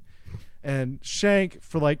late. And Shank,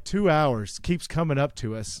 for like 2 hours, keeps coming up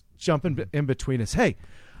to us, jumping in between us. "Hey,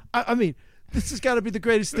 I mean, this has got to be the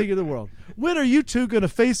greatest thing in the world. When are you two going to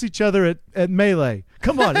face each other at Melee?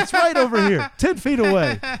 Come on, it's right over here, 10 feet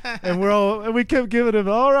away." And we kept giving him,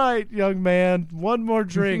 "All right, young man, one more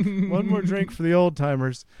drink for the old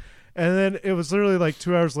timers." And then it was literally like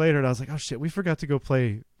 2 hours later, and I was like, "Oh shit, we forgot to go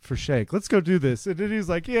play for Shank. Let's go do this." And then he was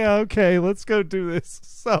like, "Yeah, okay, let's go do this."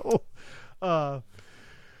 So,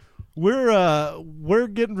 we're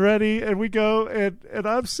getting ready, and we go, and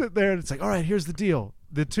I'm sitting there, and it's like, "All right, here's the deal."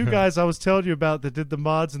 The two guys I was telling you about that did the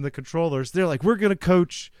mods and the controllers, they're like, "We're going to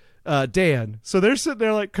coach Dan." So they're sitting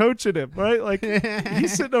there like coaching him, right? Like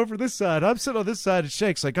he's sitting over this side. I'm sitting on this side, and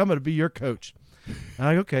Shank's like, "I'm going to be your coach." And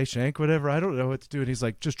I'm like, "Okay, Shank, whatever. I don't know what to do." And he's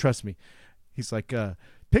like, "Just trust me." He's like,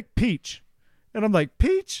 "Pick Peach." And I'm like,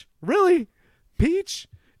 "Peach? Really? Peach?"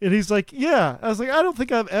 And he's like, "Yeah." I was like, "I don't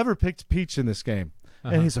think I've ever picked Peach in this game."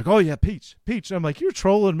 And he's like, "Oh yeah, Peach." And I'm like, "You're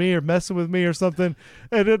trolling me or messing with me or something."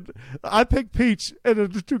 And then I picked Peach, and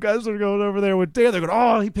then the two guys are going over there with Dan. They're going,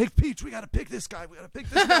 "Oh, he picked Peach. We got to pick this guy. We got to pick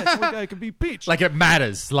this guy. So one guy can be Peach." Like it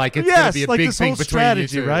matters. Like it's going to be a like big this thing whole between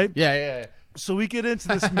strategy, you two. right? Yeah. So we get into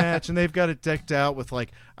this match, and they've got it decked out with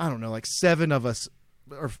like, I don't know, like 7 of us,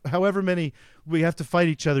 or however many we have to fight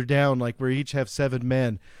each other down, like we each have 7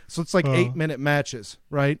 men. So it's like 8-minute matches,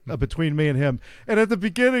 right? Between me and him. And at the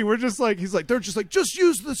beginning, we're just like, they're just like, "Just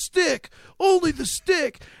use the stick, only the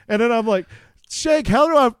stick." And then I'm like, "Shank, how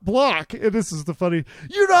do I block?" And this is the funny,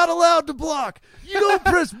 "You're not allowed to block. You don't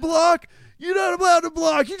press block. You're not allowed to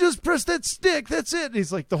block. You just press that stick. That's it." And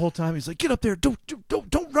he's like, the whole time, he's like, "Get up there.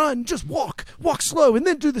 Don't run. Just walk slow, and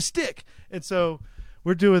then do the stick." And so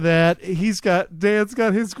we're doing that. Dan's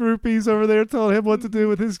got his groupies over there telling him what to do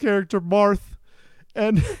with his character, Marth.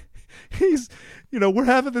 And he's, we're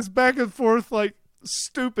having this back and forth, like,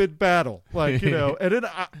 stupid battle. Like, and then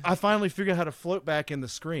I finally figured out how to float back in the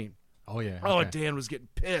screen. Oh, yeah. Oh, okay. Dan was getting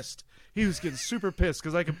pissed. he was getting super pissed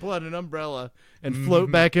because I could pull out an umbrella and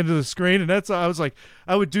float back into the screen. And I was like,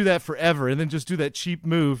 I would do that forever and then just do that cheap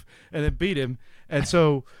move and then beat him. And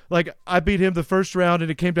so, like, I beat him the first round,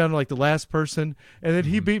 and it came down to, like, the last person. And then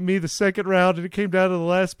he beat me the second round, and it came down to the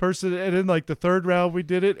last person. And then, like, the third round we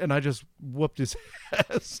did it, and I just whooped his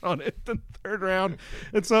ass on it the third round.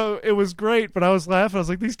 And so it was great, but I was laughing. I was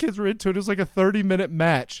like, these kids were into it. It was like a 30-minute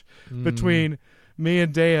match between me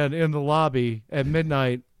and Dan in the lobby at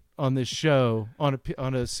midnight on this show on a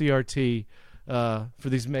CRT for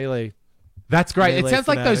these Melee. That's great. It Melee sounds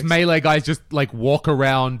like those fanatics. Melee guys just like walk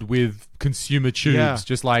around with consumer tubes,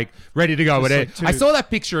 just like ready to go with it. like I saw that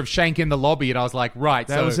picture of Shank in the lobby, and I was like, right,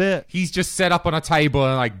 That so was it. he's just set up on a table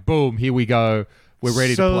and like, boom, here we go. We're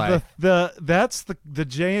ready to play. So that's the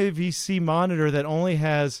JVC monitor that only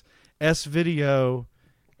has S-video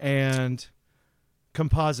and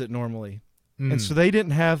composite normally. And so they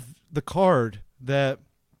didn't have the card that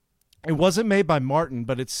it wasn't made by Martin,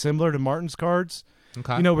 but it's similar to Martin's cards.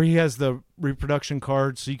 Okay. You know, where he has the reproduction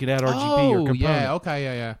card so you could add RGB or component. yeah, okay,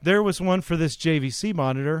 yeah. There was one for this JVC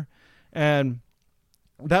monitor, and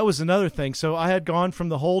that was another thing. So I had gone from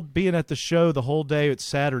being at the show the whole day. It's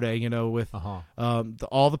Saturday, you know, with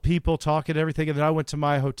all the people talking and everything, and then I went to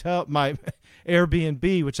my hotel, my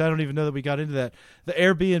Airbnb, which I don't even know that we got into that. The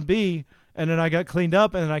Airbnb, and then I got cleaned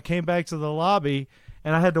up, and then I came back to the lobby,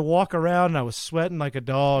 and I had to walk around, and I was sweating like a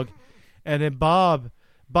dog, and then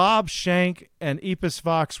Bob, Shank, and Epis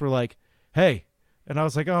Vox were like, hey. And I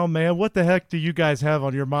was like, oh, man, what the heck do you guys have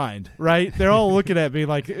on your mind, right? They're all looking at me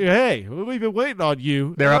like, hey, we've been waiting on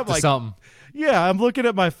you. They're And up I'm to like, something. Yeah, I'm looking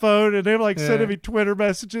at my phone, and they're like sending me Twitter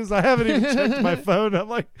messages. I haven't even checked my phone. I'm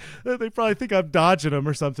like, they probably think I'm dodging them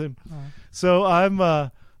or something. So I'm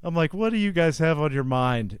like, what do you guys have on your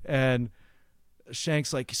mind? And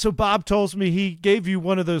Shank's like, so Bob tells me he gave you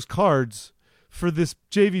one of those cards for this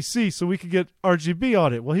JVC so we could get RGB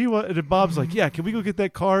on it. Well, and Bob's like, yeah, can we go get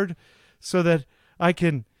that card so that I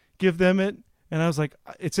can give them it? And I was like,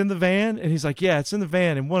 it's in the van? And he's like, yeah, it's in the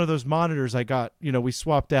van. And one of those monitors I got, you know, we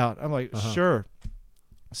swapped out. I'm like, sure.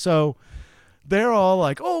 So they're all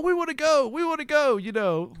like, oh, we want to go, you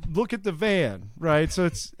know, look at the van, right? So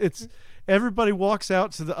it's everybody walks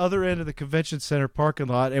out to the other end of the convention center parking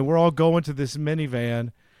lot, and we're all going to this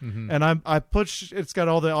minivan. And I push, it's got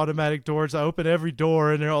all the automatic doors. I open every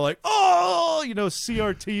door, and they're all like, oh, you know,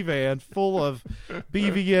 CRT van full of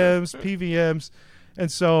BVMs, PVMs.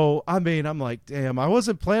 And so, I mean, I'm like, damn, I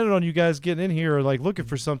wasn't planning on you guys getting in here or like looking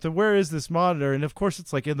for something. Where is this monitor? And of course,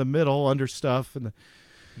 it's like in the middle under stuff. And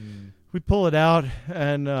we pull it out,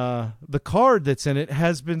 and the card that's in it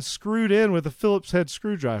has been screwed in with a Phillips head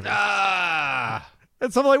screwdriver.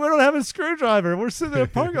 And so I'm like, we don't have a screwdriver. We're sitting in a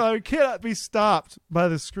parking lot. We cannot be stopped by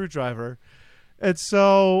the screwdriver. And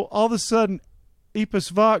so all of a sudden, Epis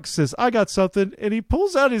Vox says, I got something. And he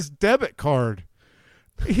pulls out his debit card.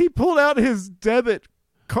 He pulled out his debit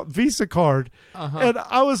Visa card. And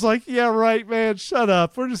I was like, yeah, right, man. Shut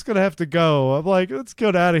up. We're just going to have to go. I'm like, let's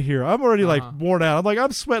get out of here. I'm already like worn out. I'm like,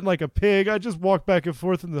 I'm sweating like a pig. I just walked back and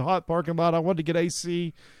forth in the hot parking lot. I wanted to get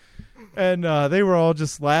AC. And they were all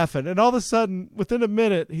just laughing. And all of a sudden, within a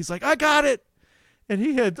minute, he's like, I got it. And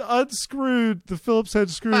he had unscrewed the Phillips head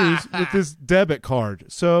screws with his debit card.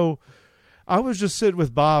 So I was just sitting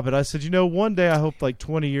with Bob, and I said, you know, one day I hope like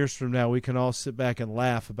 20 years from now we can all sit back and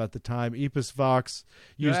laugh about the time Epis Vox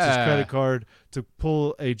used his credit card to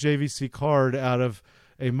pull a JVC card out of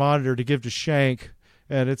a monitor to give to Shank.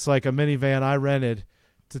 And it's like a minivan I rented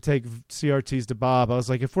to take CRTs to Bob. I was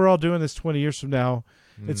like, if we're all doing this 20 years from now,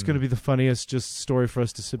 it's going to be the funniest just story for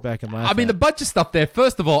us to sit back and laugh I mean, at. a bunch of stuff there.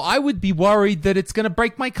 First of all, I would be worried that it's going to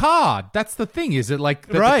break my card. That's the thing. Is it like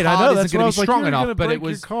that right? the I card know isn't that's going what to I be was strong like. enough, You're but gonna it break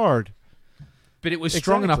was your card. But it was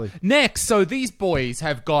strong enough. Exactly. Next, so these boys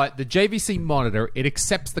have got the JVC monitor. It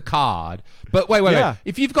accepts the card. But wait.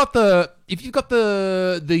 If you've got the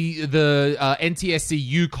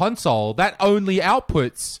NTSC-U console, that only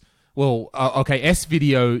outputs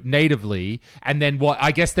S-video natively, and then what?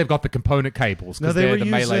 I guess they've got the component cables because they're the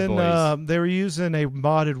Melee boys. They were using a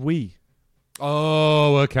modded Wii.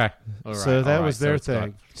 Oh, okay. All right, so that was their it's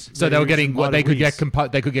thing. So they were getting what they could get.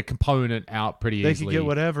 Wiis. They could get component out pretty They easily. could get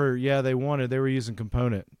whatever they wanted. They were using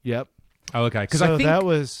component. Yep. Oh, okay. Because so I think that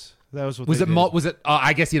was what was they it did. was it?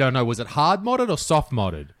 I guess you don't know. Was it hard modded or soft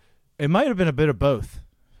modded? It might have been a bit of both.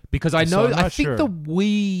 Because I So know, I'm I not think sure. the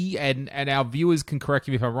Wii, and our viewers can correct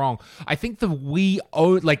me if I'm wrong, I think the Wii,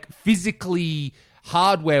 like physically,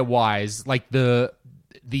 hardware-wise, like the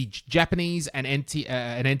Japanese and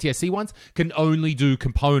NTSC ones can only do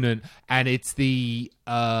component, and it's the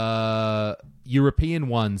European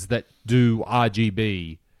ones that do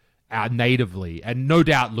RGB natively. And no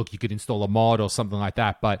doubt, look, you could install a mod or something like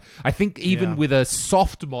that. But I think even with a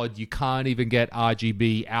soft mod, you can't even get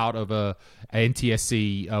RGB out of a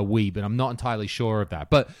NTSC Wii. But I'm not entirely sure of that.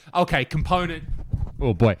 But okay, component.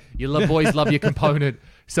 Oh boy, boys love your component.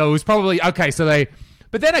 So it was probably okay. So they.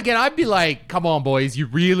 But then again, I'd be like, come on, boys.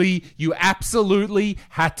 You absolutely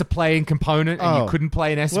had to play in component and you couldn't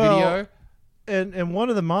play in S-Video? And one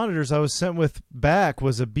of the monitors I was sent with back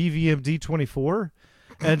was a BVM D24.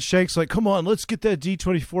 And Shank's like, come on, let's get that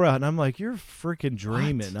D24 out. And I'm like, you're freaking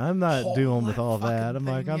dreaming. I'm not dealing with all that. I'm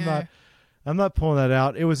like, I'm not pulling that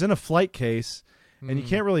out. It was in a flight case, and you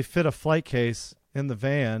can't really fit a flight case in the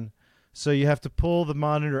van. So you have to pull the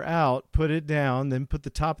monitor out, put it down, then put the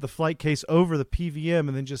top of the flight case over the PVM,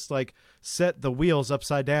 and then just like set the wheels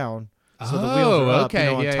upside down. So the wheels are up,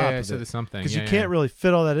 on top of it. So there's something. Because you can't really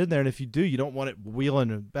fit all that in there, and if you do, you don't want it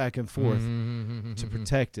wheeling back and forth to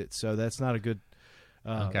protect it. So that's not a good...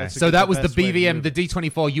 okay, so that was the BVM, the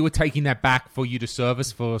D24. You were taking that back for you to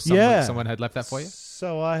service for someone, someone had left that for you?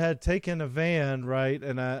 So I had taken a van, right,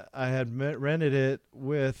 and I had rented it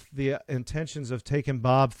with the intentions of taking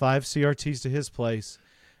Bob 5 CRTs to his place,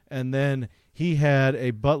 and then he had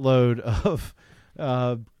a buttload of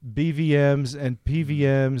BVMs and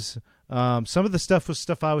PVMs. Some of the stuff was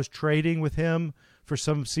stuff I was trading with him for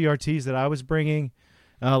some CRTs that I was bringing,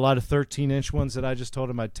 a lot of 13-inch ones that I just told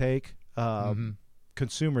him I'd take.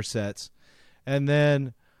 Consumer sets, and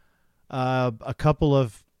then a couple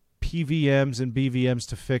of PVMs and BVMs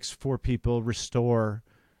to fix for people, restore,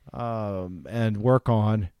 and work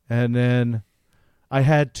on. And then I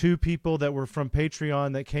had 2 people that were from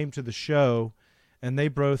Patreon that came to the show, and they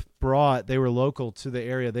both brought, they were local to the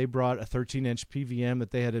area, they brought a 13-inch PVM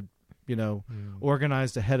that they had,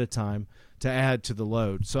 organized ahead of time to add to the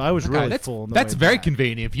load. So I was really full. That's very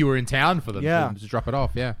convenient if you were in town for them to drop it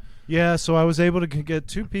off, Yeah, so I was able to get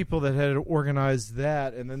 2 people that had organized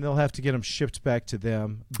that, and then they'll have to get them shipped back to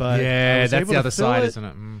them. But that's the other side, isn't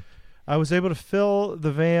it? I was able to fill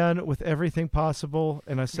the van with everything possible,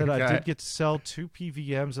 and I said I did get to sell 2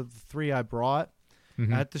 PVMs of the 3 I brought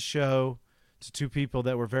at the show to 2 people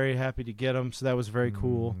that were very happy to get them, so that was very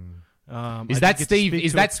cool. Is that Steve?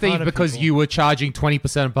 Is that Steve because you were charging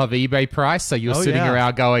 20% above eBay price? So you're sitting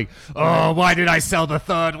around going, "Oh, why did I sell the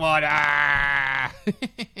third one?" Ah!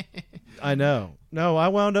 I know. No, I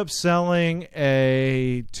wound up selling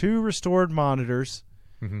 2 restored monitors,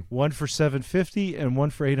 one for $750 and one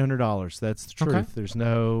for $800. That's the truth. Okay. There's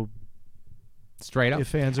no straight up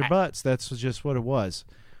ifs, ands, or buts. That's just what it was.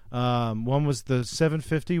 One was the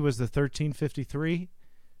 $750 was the 1353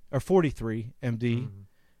 or 43 MD.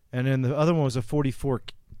 And then the other one was a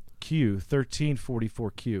 44Q,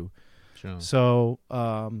 1344Q. Sure. So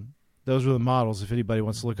those were the models, if anybody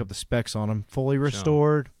wants to look up the specs on them. Fully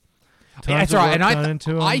restored. That's right. And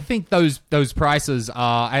I think those prices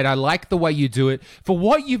are, and I like the way you do it for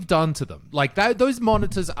what you've done to them. Like those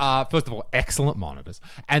monitors are, first of all, excellent monitors,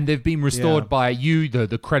 and they've been restored by you.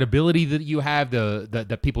 The credibility that you have,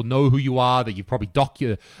 that people know who you are, that you probably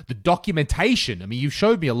the documentation. I mean, you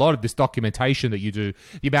showed me a lot of this documentation that you do.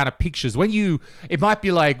 The amount of pictures it might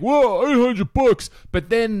be like, whoa, $800, but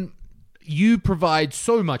then you provide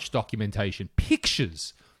so much documentation,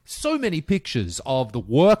 pictures. So many pictures of the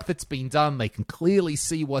work that's been done. They can clearly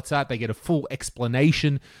see what's at. They get a full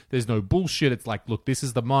explanation. There's no bullshit. It's like, look, this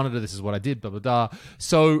is the monitor. This is what I did, blah, blah, blah.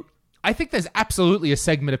 So I think there's absolutely a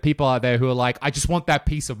segment of people out there who are like, I just want that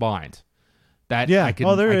peace of mind. That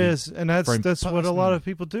there is. And that's what a lot of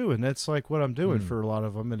people do. And that's like what I'm doing for a lot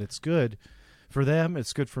of them. And it's good for them.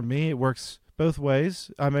 It's good for me. It works both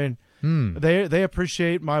ways. I mean... They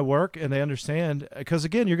appreciate my work, and they understand, because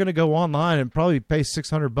again, you're going to go online and probably pay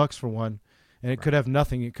 $600 for one, and it could have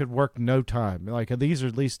nothing. It could work no time. Like these are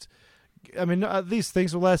at least, I mean, these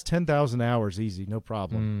things will last 10,000 hours easy, no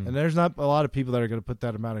problem. And there's not a lot of people that are going to put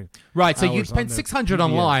that amount of So you spend $600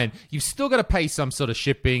 online. You've still got to pay some sort of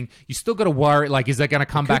shipping. You still got to worry, like, is that going to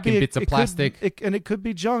come back in bits of plastic? And it could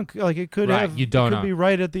be junk. Like it could you don't know. It could be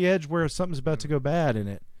right at the edge where something's about to go bad in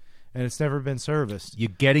it. And it's never been serviced.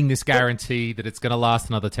 You're getting this guarantee that it's going to last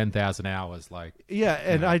another 10,000 hours. I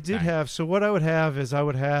did have. So what I would have is I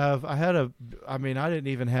didn't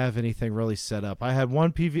even have anything really set up. I had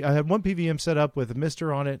one PVM set up with a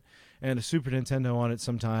Mister on it and a Super Nintendo on it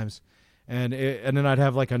sometimes, and then I'd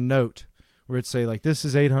have like a note where it'd say like, this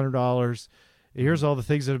is $800. Here's all the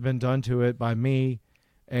things that have been done to it by me,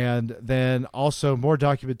 and then also more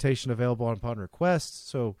documentation available upon request.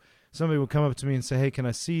 So somebody would come up to me and say, hey, can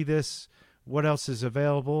I see this? What else is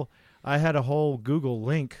available? I had a whole Google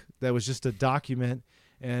link that was just a document,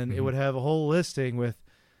 and it would have a whole listing with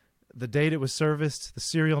the date it was serviced, the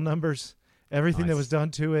serial numbers, everything that Nice. was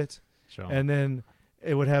done to it. Sure. And then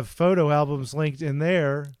it would have photo albums linked in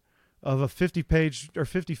there of a 50-page or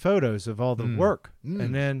 50 photos of all the work.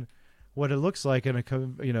 And then what it looks like in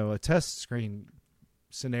a test screen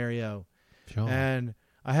scenario. Sure. And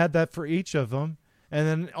I had that for each of them. And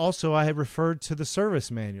then also I had referred to the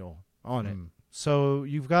service manual on it. So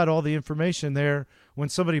you've got all the information there. When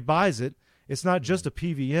somebody buys it, it's not just a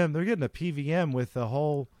PVM. They're getting a PVM with the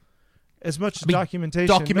whole, as much documentation.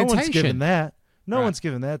 No one's given that. No one's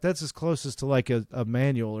given that. That's as closest to like a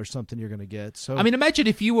manual or something you're going to get. So I mean, imagine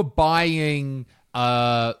if you were buying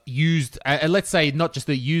used, let's say not just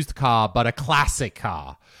a used car, but a classic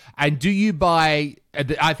car. And do you buy?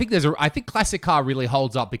 I think classic car really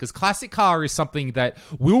holds up because classic car is something that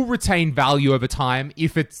will retain value over time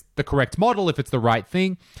if it's the correct model, if it's the right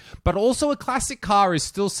thing. But also, a classic car is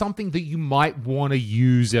still something that you might want to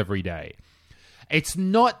use every day. It's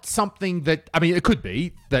not something that, I mean, it could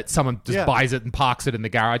be that someone just buys it and parks it in the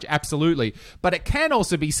garage. Absolutely. But it can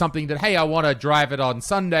also be something that, hey, I want to drive it on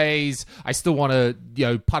Sundays. I still want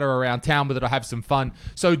to, putter around town with it or have some fun.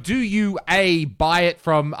 So do you, A, buy it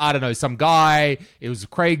from, I don't know, some guy? It was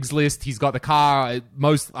Craigslist. He's got the car.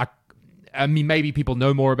 Maybe people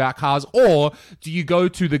know more about cars. Or do you go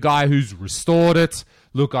to the guy who's restored it?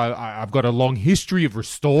 Look, I've got a long history of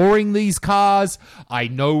restoring these cars. I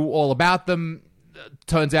know all about them.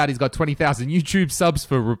 Turns out he's got 20,000 YouTube subs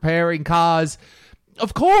for repairing cars.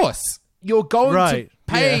 Of course, you're going to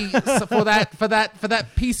pay for that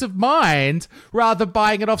peace of mind rather than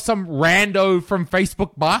buying it off some rando from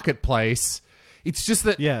Facebook Marketplace. It's just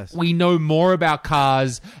that we know more about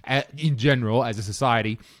cars in general as a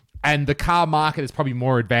society, and the car market is probably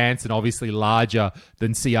more advanced and obviously larger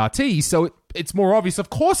than CRT. So it's more obvious.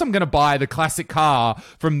 Of course, I'm going to buy the classic car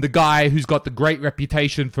from the guy who's got the great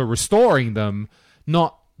reputation for restoring them,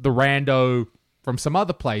 not the rando from some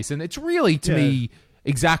other place. And it's really, to me,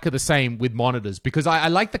 exactly the same with monitors, because I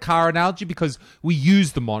like the car analogy because we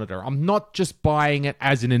use the monitor. I'm not just buying it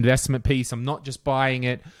as an investment piece. I'm not just buying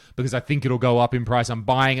it because I think it'll go up in price. I'm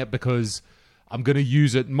buying it because I'm going to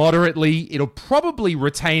use it moderately. It'll probably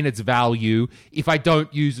retain its value if I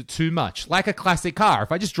don't use it too much. Like a classic car.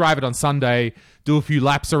 If I just drive it on Sunday, do a few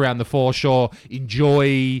laps around the foreshore,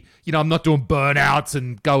 enjoy, I'm not doing burnouts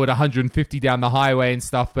and go at 150 down the highway and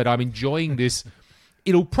stuff, but I'm enjoying this.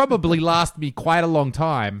 It'll probably last me quite a long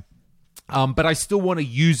time, but I still want to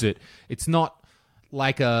use it. It's not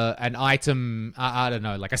like an item, I don't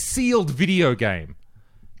know, like a sealed video game.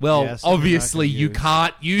 Well, obviously you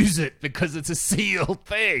can't use it because it's a sealed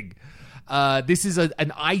thing. This is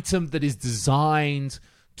an item that is designed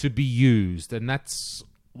to be used, and that's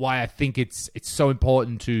why I think it's so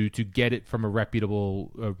important to get it from a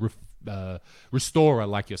reputable restorer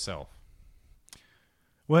like yourself.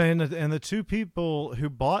 Well, and the two people who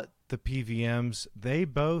bought the PVMs, they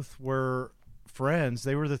both were friends.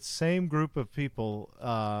 They were the same group of people,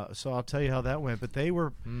 so I'll tell you how that went. But they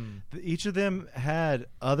were each of them had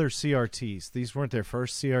other CRTs. These weren't their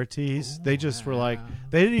first CRTs. They just were like,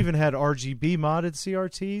 they didn't even had RGB modded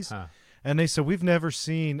CRTs. And they said, we've never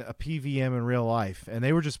seen a PVM in real life. And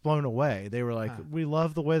they were just blown away. They were like, we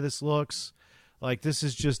love the way this looks. Like, this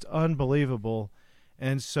is just unbelievable.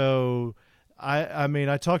 And so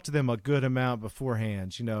I talked to them a good amount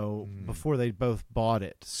beforehand, before they both bought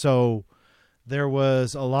it. So there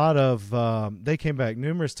was a lot of they came back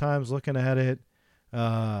numerous times looking at it.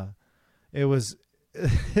 It was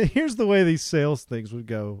here's the way these sales things would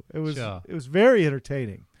go. It was very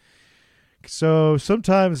entertaining. So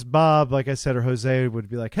sometimes Bob, like I said, or Jose would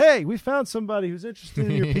be like, "Hey, we found somebody who's interested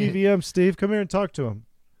in your PVM, Steve. Come here and talk to him."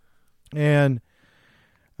 And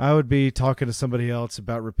I would be talking to somebody else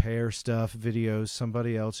about repair stuff, videos,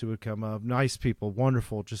 somebody else who would come up. Nice people,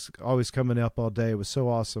 wonderful, just always coming up all day. It was so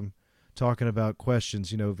awesome talking about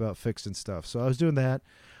questions, about fixing stuff. So I was doing that.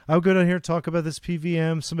 I would go down here and talk about this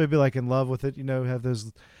PVM. Somebody would be like in love with it,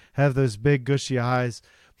 have those big gushy eyes.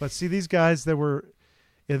 But see, these guys that were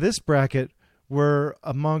in this bracket were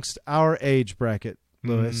amongst our age bracket,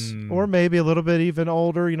 Lewis, or maybe a little bit even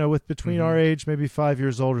older, with between our age, maybe 5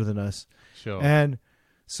 years older than us. Sure. And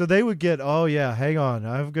so they would get, oh, yeah, hang on.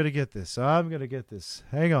 I'm going to get this.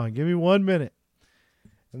 Hang on. Give me 1 minute.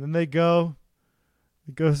 And then they go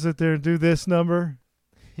sit there and do this number.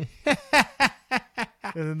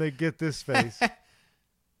 And then they get this face.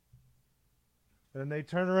 And they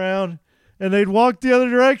turn around and they'd walk the other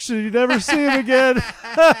direction. You'd never see him again. And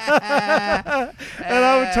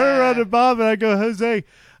I would turn around to Bob and I go, Jose,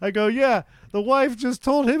 yeah, the wife just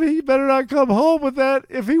told him he better not come home with that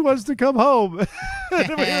if he wants to come home.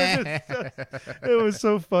 It was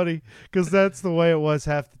so funny because that's the way it was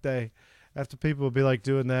half the day. after people would be like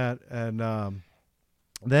doing that. And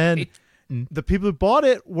then the people who bought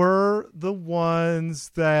it were the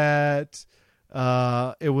ones that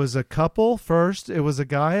it was a couple first. It was a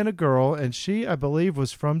guy and a girl, and she, I believe,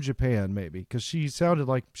 was from Japan, maybe, because she sounded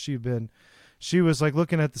like she was like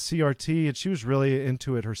looking at the CRT, and she was really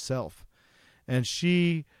into it herself. And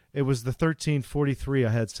it was the 1343 I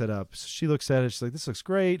had set up. So she looks at it, she's like, this looks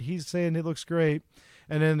great. He's saying it looks great.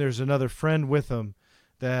 And then there's another friend with him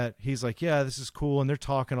that he's like, yeah, this is cool. And they're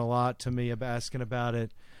talking a lot to me, asking about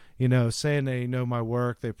it, saying they know my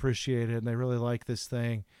work, they appreciate it, and they really like this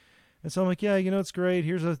thing. And so I'm like, yeah, it's great.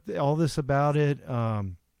 Here's all this about it.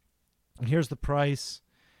 And here's the price.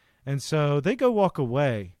 And so they go walk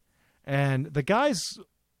away. And the guy's,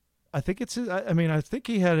 I think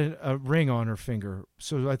he had a ring on her finger.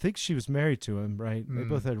 So I think she was married to him, right? They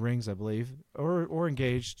both had rings, I believe, or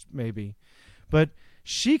engaged, maybe. But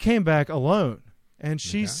she came back alone. And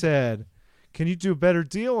she said, can you do a better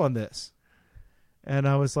deal on this? And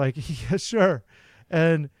I was like, yeah, sure.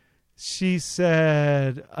 And she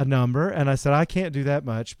said a number, and I said, I can't do that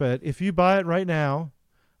much, but if you buy it right now,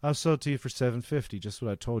 I'll sell it to you for $750, just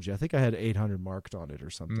what I told you. I think I had 800 marked on it or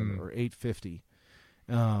something, or 850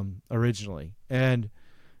 originally. And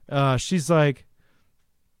she's like,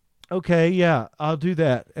 okay, yeah, I'll do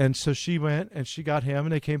that. And so she went, and she got him,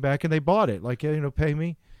 and they came back, and they bought it, like, pay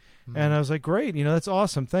me. And I was like, great, that's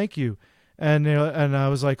awesome, thank you. And and I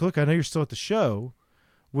was like, look, I know you're still at the show.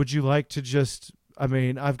 Would you like to just...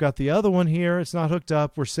 I've got the other one here. It's not hooked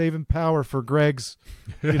up. We're saving power for Greg's,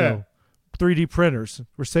 3D printers.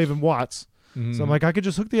 We're saving watts. So I'm like, I could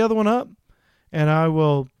just hook the other one up, and I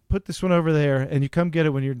will put this one over there, and you come get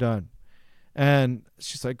it when you're done. And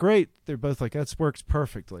she's like, great. They're both like, that works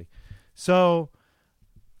perfectly. So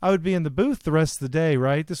I would be in the booth the rest of the day,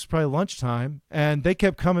 right? This was probably lunchtime, and they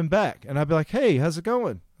kept coming back. And I'd be like, hey, how's it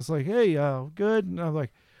going? I was like, hey, good. And I'm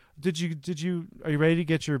like, are you ready to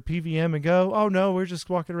get your PVM and go? Oh, no, we're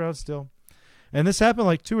just walking around still. And this happened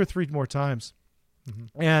like 2 or 3 more times.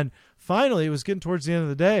 And finally, it was getting towards the end of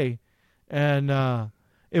the day, and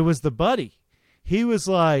it was the buddy. He was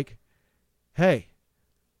like, hey,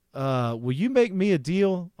 will you make me a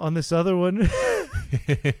deal on this other one?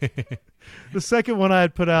 The second one I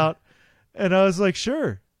had put out, and I was like,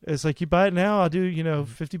 sure. It's like, you buy it now, I'll do,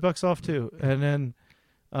 $50 off too. And then...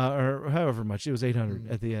 or however much, it was 800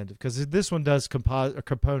 at the end, because this one does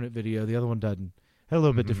component video, the other one doesn't. Had a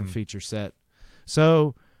little bit different feature set.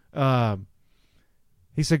 So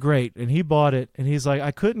he said great, and he bought it, and he's like,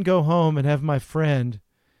 I couldn't go home and have my friend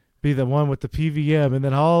be the one with the PVM, and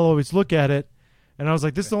then I'll always look at it, and I was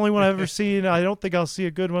like, this is the only one I've ever seen. I don't think I'll see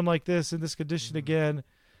a good one like this in this condition again.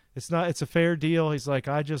 It's a fair deal. He's like,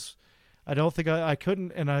 I don't think I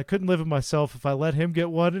couldn't, and I couldn't live with myself if I let him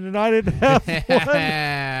get one and I didn't have one.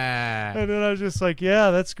 And then I was just like,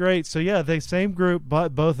 yeah, that's great. So yeah, the same group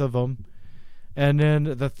bought both of them, and then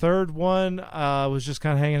the third one was just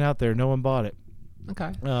kind of hanging out there. No one bought it.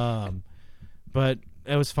 Okay. But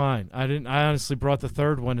it was fine. I honestly brought the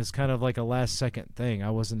third one as kind of like a last second thing.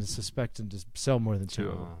 I wasn't suspecting to sell more than 2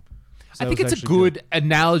 of them. So I think it's a good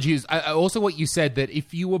analogy. Also, what you said, that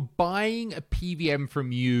if you were buying a PVM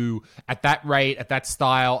from you at that rate, at that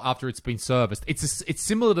style, after it's been serviced, it's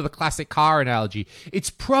similar to the classic car analogy. It's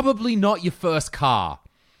probably not your first car.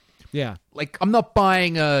 Yeah. Like, I'm not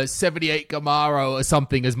buying a 78 Camaro or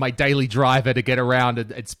something as my daily driver to get around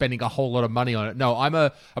and spending a whole lot of money on it. No, I'm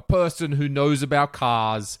a person who knows about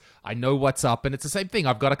cars. I know what's up, and it's the same thing.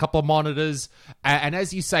 I've got a couple of monitors, and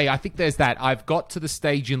as you say, I think there's that. I've got to the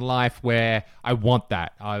stage in life where I want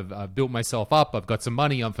that. I've built myself up. I've got some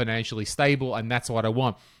money. I'm financially stable, and that's what I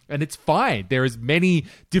want. And it's fine. There is many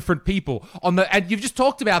different people and you've just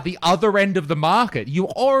talked about the other end of the market. You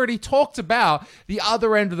already talked about the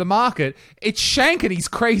other end of the market. It's Shank and his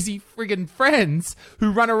crazy friggin' friends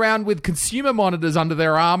who run around with consumer monitors under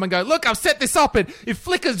their arm and go, look, I've set this up and it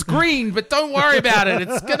flickers green, but don't worry about it.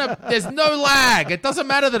 There's no lag. It doesn't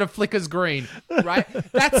matter that it flickers green, right?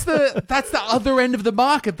 That's the other end of the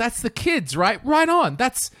market. That's the kids, right? Right on.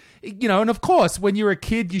 And of course, when you're a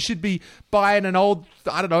kid, you should be buying an old,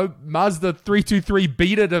 Mazda 323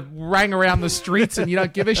 Beta to rang around the streets and you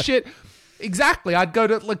don't give a shit. Exactly. I'd go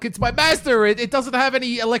to, look, it's my Mazda. It doesn't have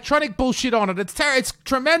any electronic bullshit on it. It's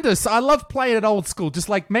tremendous. I love playing it old school, just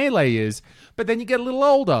like Melee is. But then you get a little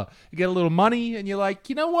older. You get a little money and you're like,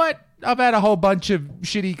 you know what? I've had a whole bunch of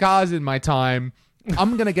shitty cars in my time.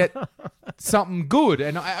 I'm going to get something good.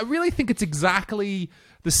 And I really think it's exactly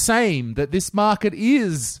the same, that this market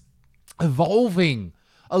is evolving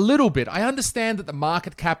a little bit. I understand that the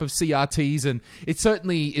market cap of CRTs, and it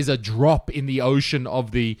certainly is a drop in the ocean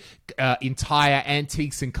of the entire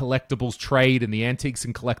antiques and collectibles trade and the antiques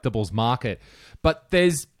and collectibles market. But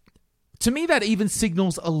to me, that even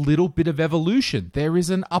signals a little bit of evolution. There is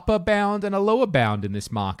an upper bound and a lower bound in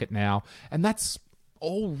this market now, and that's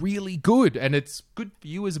all really good. And it's good for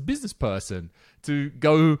you as a business person to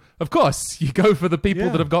go. Of course, you go for the people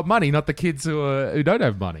that have got money, not the kids who don't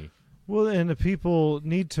have money. Well, and the people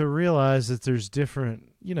need to realize that there's different,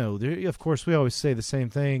 of course, we always say the same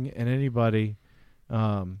thing, and anybody,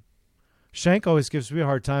 Shank always gives me a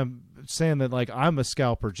hard time saying that, like, I'm a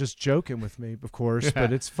scalper, just joking with me, of course,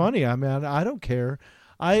 but it's funny. I mean, I don't care.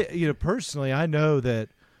 Personally, I know that,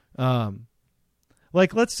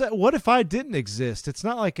 like, let's say, what if I didn't exist? It's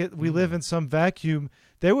not like we live in some vacuum.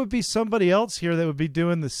 There would be somebody else here that would be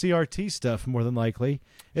doing the CRT stuff more than likely.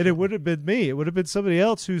 And it would have been me. It would have been somebody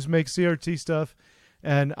else who's makes CRT stuff.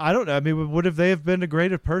 And I don't know. I mean, would have they have been a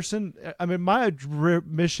greater person? I mean, my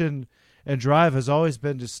mission and drive has always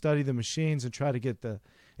been to study the machines and try to get the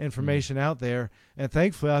information out there. And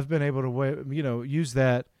thankfully, I've been able to, use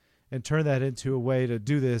that and turn that into a way to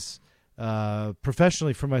do this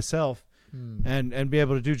professionally for myself and be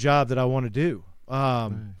able to do a job that I want to do.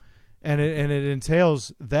 And it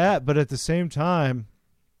entails that, but at the same time,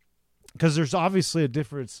 because there's obviously a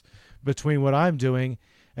difference between what I'm doing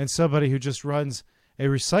and somebody who just runs a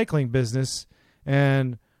recycling business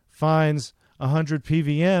and finds 100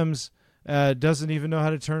 PVMs, doesn't even know how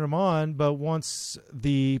to turn them on, but wants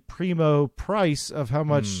the primo price of how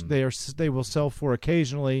much they will sell for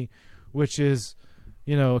occasionally, which is,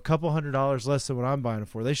 a couple $100 less than what I'm buying it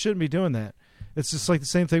for. They shouldn't be doing that. It's just like the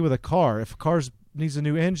same thing with a car. If a car needs a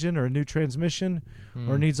new engine or a new transmission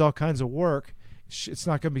or needs all kinds of work, it's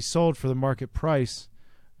not going to be sold for the market price.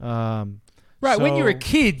 Right. When you're a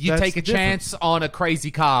kid, you take a chance on a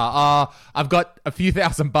crazy car. I've got a few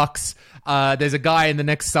 $1,000. There's a guy in the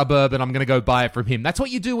next suburb and I'm going to go buy it from him. That's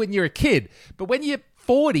what you do when you're a kid. But when you're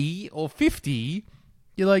 40 or 50,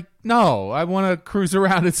 you're like, no, I want to cruise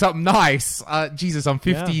around in something nice. Jesus, I'm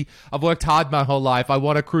 50. Yeah. I've worked hard my whole life. I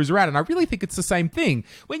want to cruise around. And I really think it's the same thing.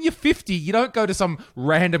 When you're 50, you don't go to some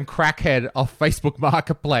random crackhead off Facebook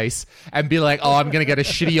Marketplace and be like, oh, I'm going to get a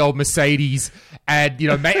shitty old Mercedes. And,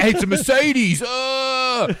 hey, it's a Mercedes.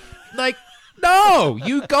 Like, no,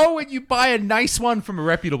 you go and you buy a nice one from a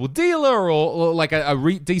reputable dealer or like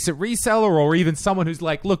a decent reseller or even someone who's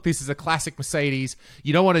like, look, this is a classic Mercedes.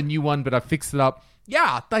 You don't want a new one, but I fixed it up.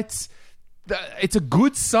 Yeah, it's a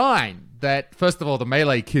good sign that, first of all, the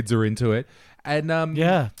Melee kids are into it. And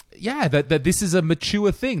that this is a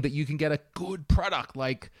mature thing, that you can get a good product.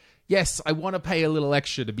 Like, yes, I want to pay a little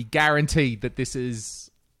extra to be guaranteed that this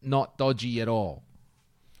is not dodgy at all.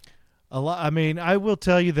 I will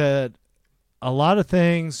tell you that a lot of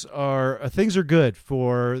things are good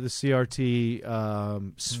for the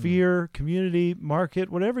CRT sphere, community, market,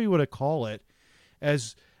 whatever you want to call it.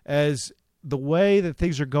 As the way that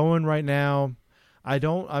things are going right now,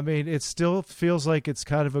 it still feels like it's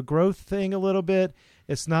kind of a growth thing a little bit.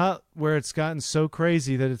 It's not where it's gotten so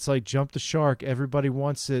crazy that it's like jump the shark. Everybody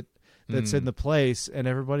wants it that's in the place, and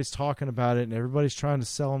everybody's talking about it, and everybody's trying to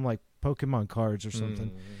sell them like Pokemon cards or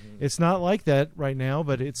something. It's not like that right now,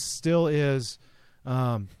 but it still is.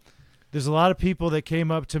 There's a lot of people that came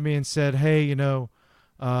up to me and said, hey,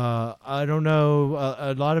 I don't know.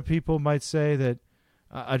 A lot of people might say that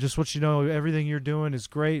I just want you to know everything you're doing is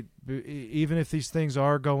great. Even if these things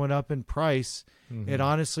are going up in price, it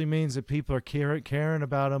honestly means that people are caring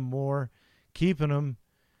about them more, keeping them.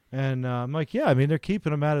 And I'm like, yeah, they're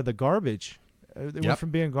keeping them out of the garbage. They went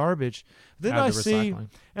from being garbage. Then I see,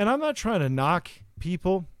 and I'm not trying to knock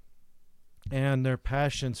people and their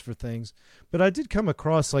passions for things, but I did come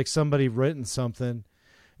across like somebody written something,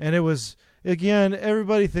 and it was, again,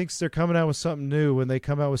 everybody thinks they're coming out with something new when they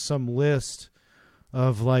come out with some list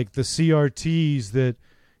of like the CRTs that,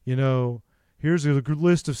 here's a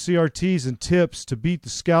list of CRTs and tips to beat the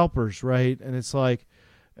scalpers, right? And it's like,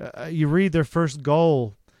 you read their first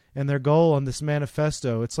goal and their goal on this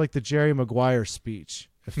manifesto. It's like the Jerry Maguire speech.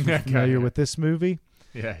 If you're familiar with this movie.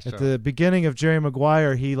 Yeah, sure. At the beginning of Jerry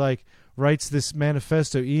Maguire, he like writes this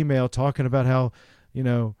manifesto email talking about how,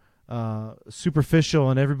 superficial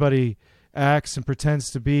and everybody acts and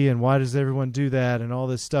pretends to be, and why does everyone do that and all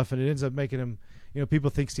this stuff. And it ends up making him, people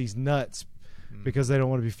thinks he's nuts because they don't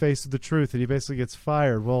want to be faced with the truth, and he basically gets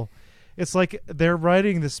fired. Well, it's like they're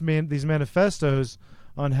writing these manifestos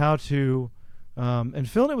on how to, and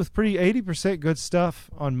filling it with pretty 80% good stuff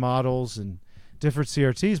on models and different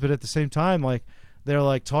CRTs, but at the same time, like they're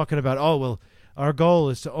like talking about, oh, well, our goal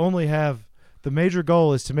is to only have the major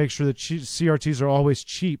goal is to make sure that CRTs are always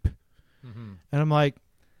cheap. Mm-hmm. And I'm like,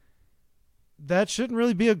 that shouldn't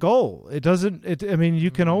really be a goal. It doesn't. I mean,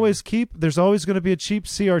 you can always keep. There's always going to be a cheap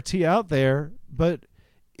CRT out there, but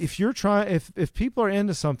if you're trying, if people are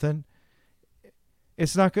into something,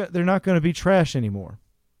 it's not. They're not going to be trash anymore.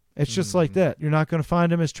 It's just like that. You're not going to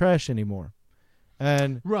find them as trash anymore.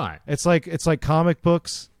 And Right. it's like comic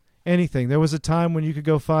books, anything. There was a time when you could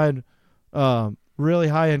go find really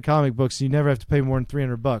high end comic books. And you never have to pay more than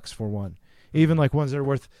 $300 for one, even like ones that are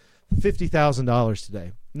worth $50,000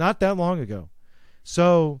 today. Not that long ago.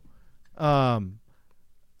 So, I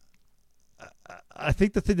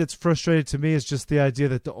think the thing that's frustrated to me is just the idea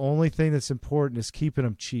that the only thing that's important is keeping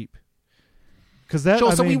them cheap. Because that,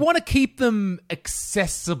 Sure, we want to keep them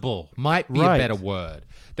accessible, might be a better word.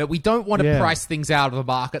 That we don't want to price things out of the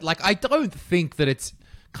market. Like, I don't think that it's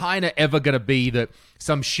kind of ever going to be that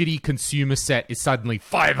some shitty consumer set is suddenly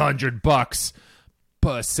 $500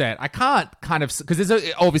 per set. I can't kind of, because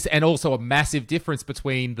there's obviously, and also a massive difference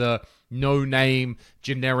between the no-name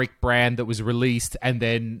generic brand that was released and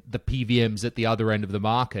then the PVMs at the other end of the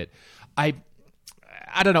market.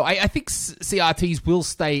 I don't know. I think CRTs will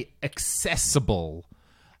stay accessible.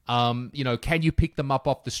 Can you pick them up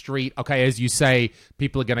off the street? Okay, as you say,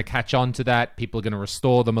 people are going to catch on to that. People are going to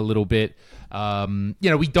restore them a little bit.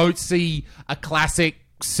 We don't see a classic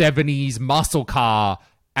 70s muscle car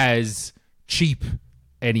as cheap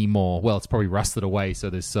anymore. Well, it's probably rusted away, so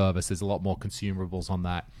there's service. There's a lot more consumables on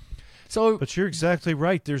that. So, but you're exactly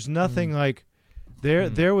right. There's nothing like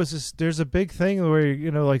there's a big thing where,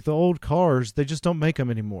 like the old cars, they just don't make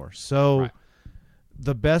them anymore. So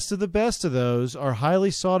the best of those are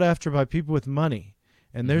highly sought after by people with money.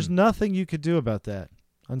 And there's nothing you could do about that,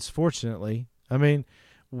 unfortunately. I mean,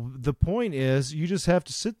 the point is you just have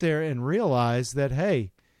to sit there and realize that,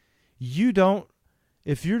 hey,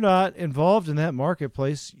 if you're not involved in that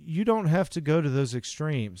marketplace, you don't have to go to those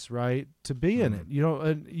extremes, right, to be in it.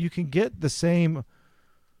 You can get the same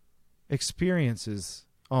experiences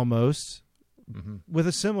almost with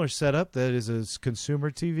a similar setup that is a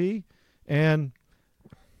consumer TV and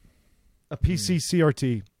a PC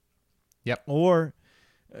CRT. Yep. Or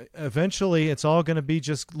eventually it's all going to be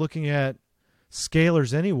just looking at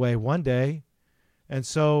scalers anyway one day. And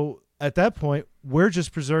so at that point, we're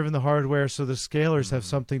just preserving the hardware so the scalers have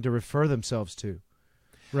something to refer themselves to.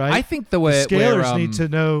 Right? I think the scalers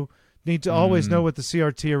need to always know what the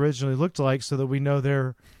CRT originally looked like so that we know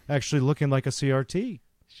they're actually looking like a CRT.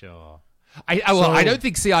 Sure. I don't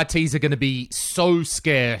think CRTs are going to be so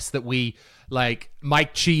scarce that we, like,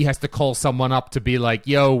 Mike Chi has to call someone up to be like,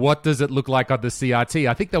 yo, what does it look like on the CRT?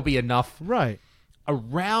 I think there'll be enough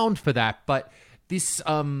around for that. But this,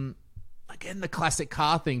 again, the classic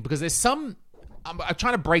car thing, because there's some... I'm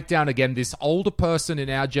trying to break down again this older person in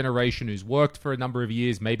our generation who's worked for a number of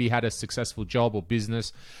years, maybe had a successful job or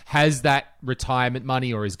business, has that retirement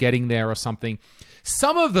money or is getting there or something.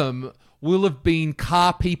 Some of them will have been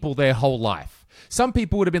car people their whole life. Some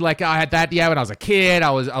people would have been like, I had that, when I was a kid. I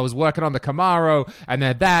was working on the Camaro and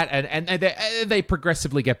then that, and they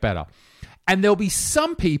progressively get better. And there'll be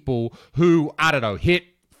some people who, I don't know, hit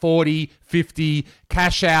 40, 50,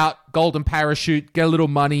 cash out, golden parachute, get a little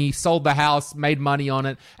money, sold the house, made money on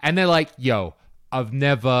it. And they're like, yo, I've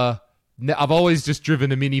always just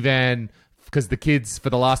driven a minivan because the kids, for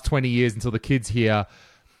the last 20 years until the kids here,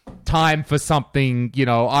 time for something,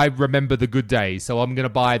 I remember the good days. So I'm going to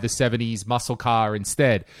buy the 70s muscle car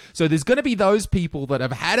instead. So there's going to be those people that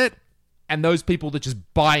have had it and those people that just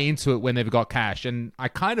buy into it when they've got cash. And I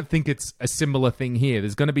kind of think it's a similar thing here.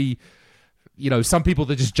 There's going to be some people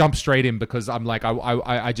that just jump straight in because I'm like, I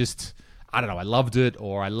don't know, I loved it,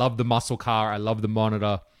 or I love the muscle car, I love the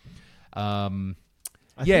monitor. I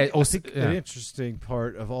think the interesting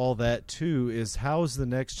part of all that too is how is the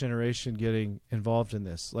next generation getting involved in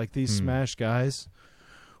this? Like these Smash guys.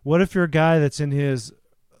 What if you're a guy that's in his,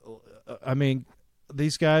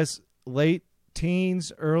 these guys late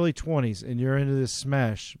teens, early 20s, and you're into this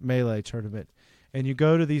Smash Melee tournament, and you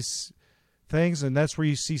go to these things, and that's where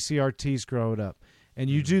you see CRTs growing up. And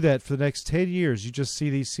you do that for the next 10 years. You just see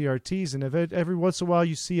these CRTs, and every once in a while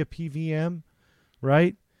you see a PVM,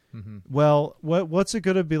 right? Mm-hmm. Well, what's it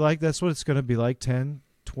going to be like? That's what it's going to be like 10,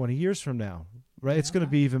 20 years from now, right? Yeah. It's going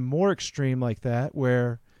to be even more extreme like that,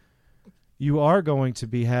 where you are going to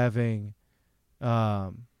be having,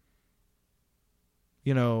 a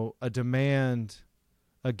demand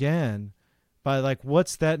again by like,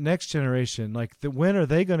 what's that next generation? Like, when are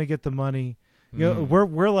they going to get the money?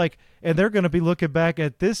 We're like, and they're going to be looking back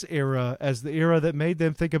at this era as the era that made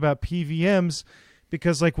them think about PVMs,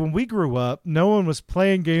 because like when we grew up, no one was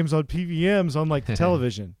playing games on PVMs on like the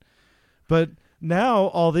television. But now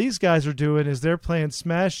all these guys are doing is they're playing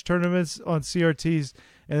Smash tournaments on CRTs,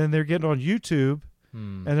 and then they're getting on YouTube,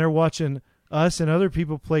 and they're watching us and other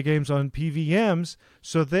people play games on PVMs.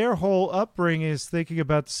 So their whole upbringing is thinking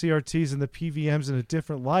about the CRTs and the PVMs in a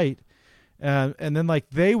different light. And then like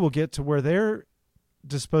they will get to where their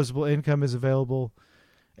disposable income is available,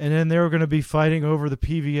 and then they're going to be fighting over the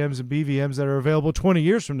PVMs and BVMs that are available 20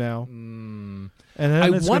 years from now. And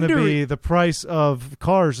then it's going to be the price of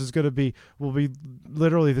cars will be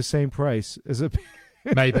literally the same price as it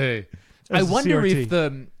maybe. I wonder CRT. if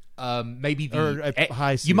the maybe the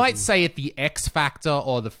high you might CRT. say it the X factor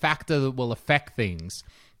or the factor that will affect things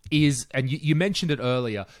is, and you mentioned it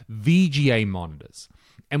earlier, VGA monitors.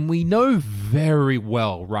 And we know very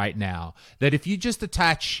well right now that if you just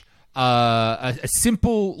attach a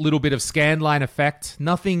simple little bit of scanline effect,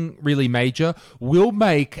 nothing really major, will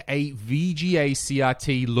make a VGA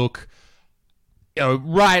CRT look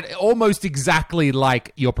right almost exactly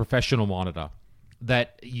like your professional monitor.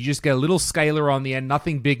 That you just get a little scaler on the end,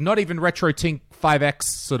 nothing big, not even RetroTink 5X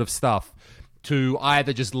sort of stuff, to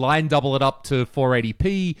either just line double it up to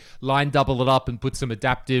 480p, line double it up and put some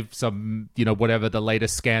adaptive, some, whatever the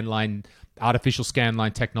latest artificial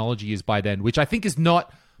scanline technology is by then, which I think is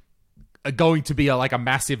not going to be like a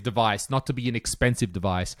massive device, not to be an expensive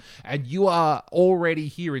device. And you are already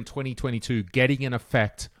here in 2022 getting an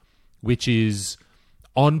effect which is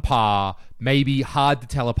on par, maybe hard to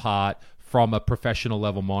tell apart from a professional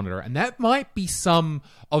level monitor. And that might be some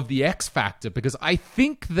of the X factor, because I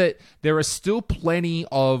think that there are still plenty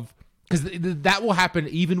of, because that will happen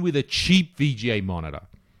even with a cheap VGA monitor.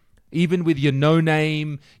 Even with your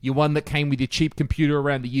no-name, your one that came with your cheap computer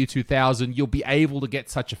around the year 2000, you'll be able to get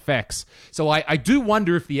such effects. So I do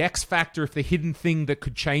wonder if the X factor, if the hidden thing that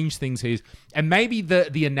could change things is, and maybe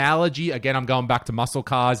the analogy, again, I'm going back to muscle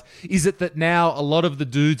cars, is it that now a lot of the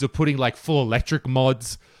dudes are putting like full electric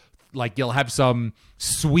mods. Like you'll have some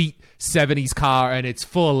sweet 70s car and it's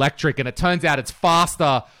full electric, and it turns out it's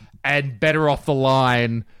faster and better off the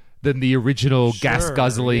line than the original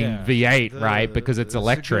gas-guzzling V8, right? Because it's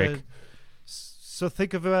electric. So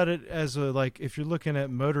think about it as if you're looking at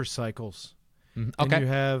motorcycles, okay,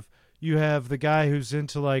 and you have the guy who's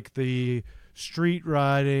into like the street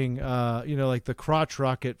riding, like the crotch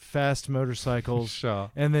rocket fast motorcycles.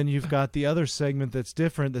 Sure. And then you've got the other segment that's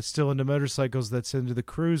different, that's still into motorcycles, that's into the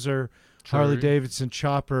cruiser, Harley Davidson,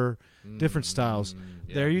 chopper, different styles.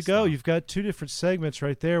 Yeah, there you go. You've got two different segments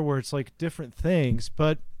right there where it's like different things,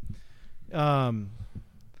 but the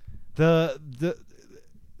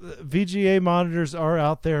VGA monitors are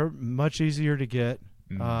out there, much easier to get.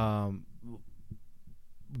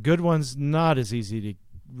 Good ones not as easy to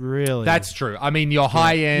really. That's true. I mean, your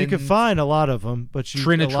high end, you can find a lot of them, but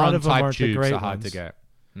a lot of them type aren't the tubes great are hard ones. to get.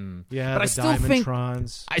 Yeah, but the I still think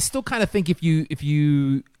Diamondtrons. I still kind of think if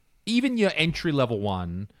you even your entry level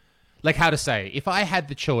one, like how to say, if I had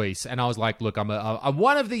the choice and I was like, look, I'm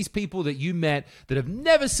one of these people that you met that have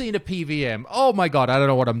never seen a PVM. Oh my God, I don't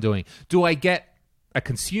know what I'm doing. Do I get a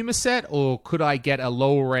consumer set or could I get a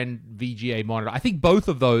lower end VGA monitor? I think both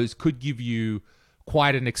of those could give you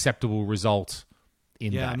quite an acceptable result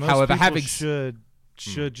in that. Most However, people having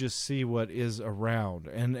should just see what is around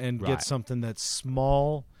and Right. get something that's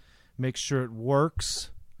small, make sure it works.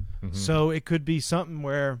 So it could be something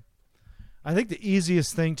where I think the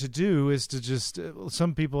easiest thing to do is to just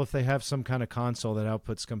some people, if they have some kind of console that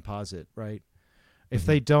outputs composite, right? If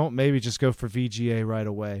they don't, maybe just go for VGA right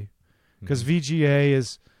away, because VGA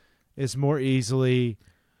is more easily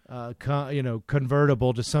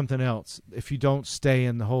convertible to something else. If you don't stay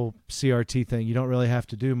in the whole CRT thing, you don't really have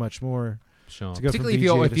to do much more. Sure. To go from Particularly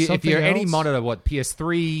VGA if to you're something any else. monitor, what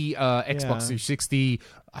PS3, Xbox 360.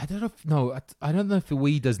 I don't know. I don't know if the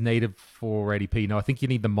Wii does native 480p. No, I think you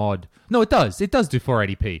need the mod. No, it does. It does do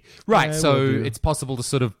 480p. Right. Yeah, it So will do. it's possible to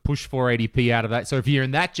sort of push 480p out of that. So if you're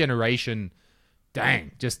in that generation,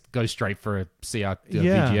 dang, just go straight for a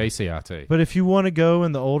VGA CRT. But if you want to go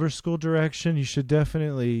in the older school direction, you should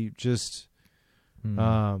definitely just.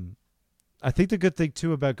 I think the good thing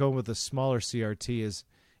too about going with a smaller CRT is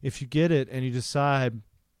if you get it and you decide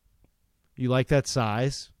you like that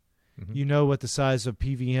size, you know what the size of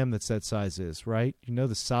PVM that's that size is, right? You know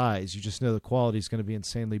the size. You just know the quality is going to be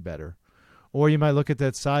insanely better. Or you might look at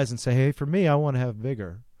that size and say, hey, for me, I want to have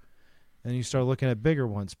bigger. And you start looking at bigger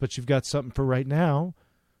ones. But you've got something for right now,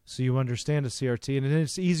 so you understand a CRT. And then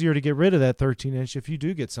it's easier to get rid of that 13-inch if you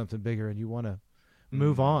do get something bigger and you want to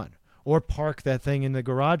move on. Or park that thing in the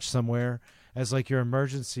garage somewhere as like your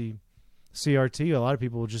emergency CRT. A lot of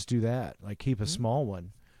people will just do that, like keep a small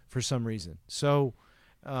one for some reason. So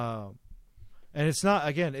And it's not,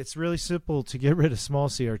 again, it's really simple to get rid of small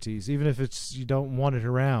CRTs. Even if it's you don't want it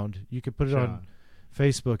around, you can put it on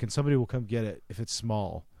Facebook and somebody will come get it if it's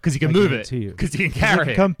small. Because you can move it. Because you can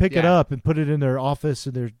carry it. Come pick it up and put it in their office,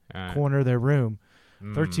 in their corner of their room.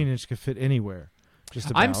 13-inch could fit anywhere. Just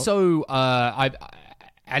about. I'm so,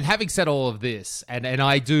 and having said all of this, and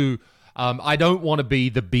I do, I don't want to be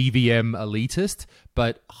the BVM elitist,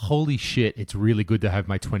 but holy shit, it's really good to have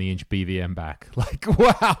my 20-inch BVM back. Like,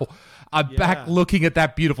 wow. I'm back looking at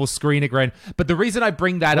that beautiful screen again. But the reason I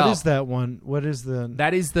bring that up... What is that one? What is the...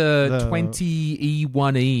 That is the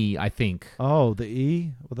 20E1E, I think. Oh, the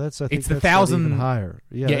E? Well, I think it's the that's 1,000... even higher.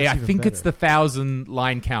 Yeah, I think it's the 1,000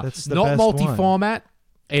 line count. That's the not best multi-format. one.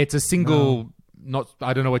 It's a single...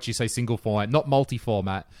 I don't know what you say, single format, not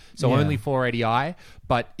multi-format. So only 480i,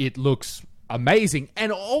 but it looks amazing.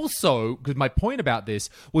 And also, because my point about this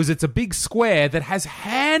was it's a big square that has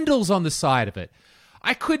handles on the side of it.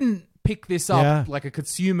 I couldn't pick this up like a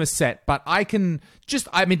consumer set, but I can just,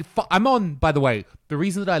 I'm on, by the way, the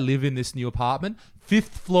reason that I live in this new apartment, 5th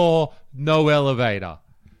floor, no elevator.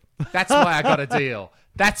 That's why I got a deal.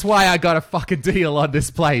 That's why I got a fucking deal on this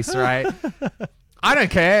place, right? I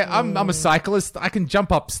don't care. I'm a cyclist. I can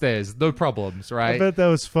jump upstairs. No problems, right? I bet that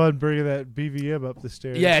was fun bringing that BVM up the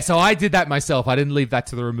stairs. Yeah, so I did that myself. I didn't leave that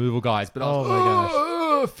to the removal guys. But I was, my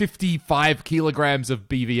gosh. 55 kilograms of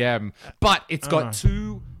BVM. But it's got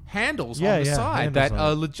two handles on the side that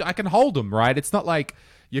I can hold them, right? It's not like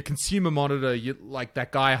your consumer monitor, you like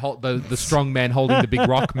that guy, the strong man holding the big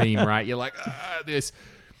rock meme, right? You're like, this.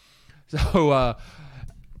 So,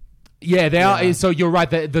 they are. So you're right.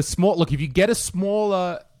 The small look. If you get a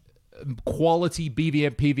smaller quality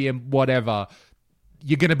BVM, PVM, whatever,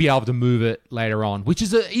 you're going to be able to move it later on, which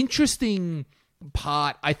is an interesting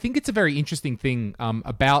part. I think it's a very interesting thing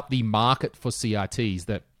about the market for CRTs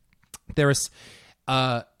that there is.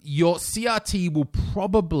 Your CRT will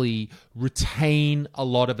probably retain a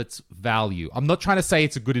lot of its value. I'm not trying to say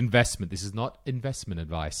it's a good investment. This is not investment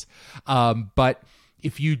advice. But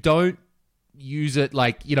if you don't use it,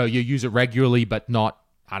 like, you use it regularly, but not,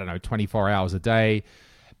 24 hours a day.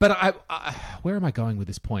 But I where am I going with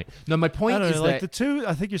this point? No, my point is like that the two,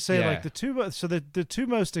 I think you're saying like the two, so the two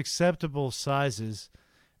most acceptable sizes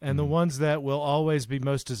and the ones that will always be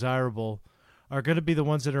most desirable are going to be the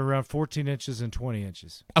ones that are around 14 inches and 20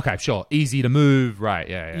 inches. Okay, sure. Easy to move. Right,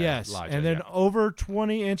 yeah. Yes, larger, and then over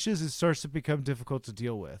 20 inches, it starts to become difficult to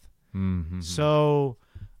deal with. Mm-hmm. So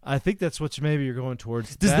I think that's what maybe you're going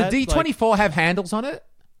towards. Does the D24 have handles on it?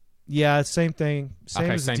 Yeah, same thing.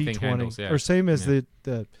 Same as the D20. Handles, or same as the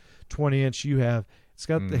 20-inch you have. It's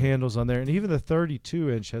got the handles on there. And even the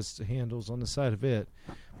 32-inch has handles on the side of it.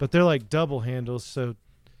 But they're like double handles, so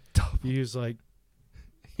you use like...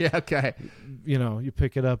 Yeah, okay. You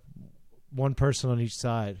pick it up, one person on each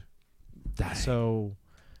side. Dang. So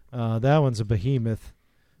that one's a behemoth.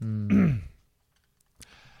 I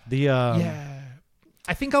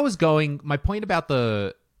think I was going... My point about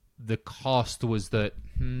the cost was that...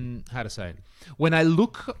 how to say it? When I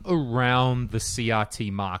look around the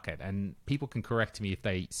CRT market, and people can correct me if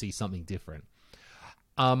they see something different,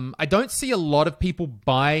 I don't see a lot of people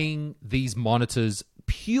buying these monitors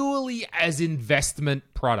purely as investment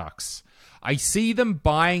products. I see them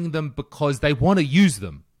buying them because they want to use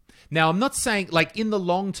them. Now, I'm not saying like in the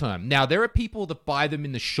long term. Now, there are people that buy them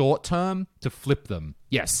in the short term to flip them.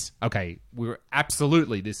 Yes. Okay.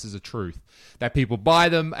 This is a truth that people buy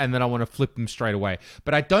them and then I want to flip them straight away.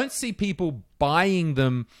 But I don't see people buying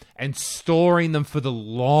them and storing them for the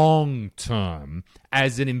long term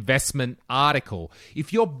as an investment article.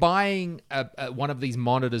 If you're buying one of these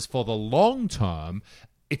monitors for the long term,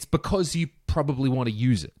 it's because you probably want to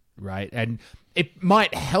use it, right? And it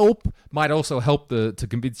might also help to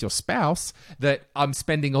convince your spouse that I'm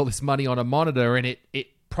spending all this money on a monitor and it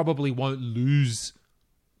probably won't lose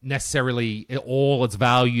necessarily all its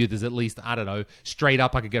value. There's at least, straight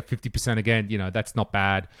up I could get 50% again. That's not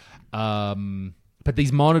bad. But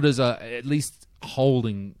these monitors are at least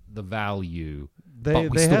holding the value, but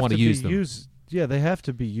we still want to use them. They have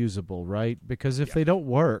to be usable, right? Because if they don't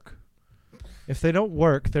work...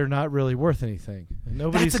 they're not really worth anything. And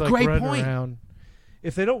nobody's That's a great running point. around.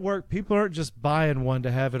 If they don't work, people aren't just buying one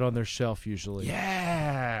to have it on their shelf usually.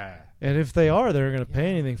 Yeah. And if they are, they're going to pay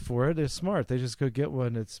anything for it. They're smart. They just go get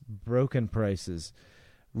one that's broken prices.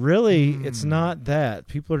 Really, it's not that.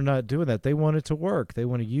 People are not doing that. They want it to work. They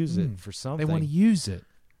want to use it for something. They want to use it.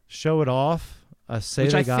 Show it off. Say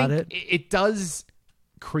Which they I got think it does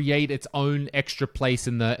create its own extra place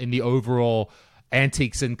in the overall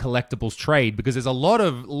antiques and collectibles trade, because there's I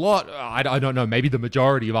don't know, maybe the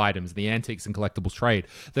majority of items in the antiques and collectibles trade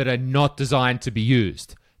that are not designed to be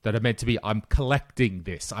used. that are meant to be, I'm collecting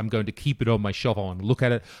this. I'm going to keep it on my shelf. I want to look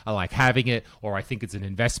at it. I like having it, or I think it's an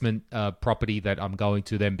investment property that I'm going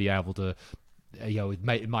to then be able to, it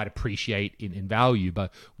might appreciate in value.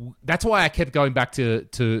 But that's why I kept going back to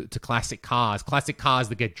classic cars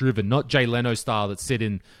that get driven, not Jay Leno style that sit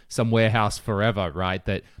in some warehouse forever, right?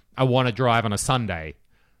 That I want to drive on a Sunday.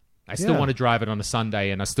 I still want to drive it on a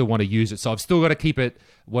Sunday, and I still want to use it. So I've still got to keep it.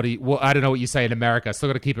 I don't know what you say in America. I still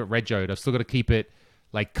got to keep it regoed. I've still got to keep it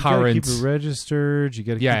like current. You got to keep it registered. You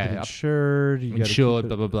got to keep it insured. You insured.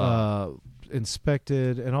 Blah blah blah.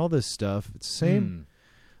 Inspected and all this stuff. It's the same.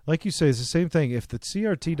 Like you say, it's the same thing. If the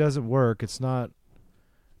CRT doesn't work, it's not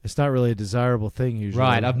really a desirable thing usually.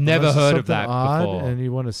 Right. I've never heard of that before. And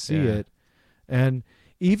you want to see it. And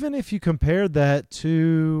even if you compared that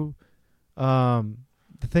to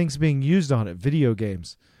the things being used on it, video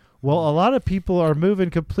games. Well, a lot of people are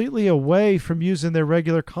moving completely away from using their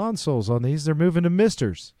regular consoles on these. They're moving to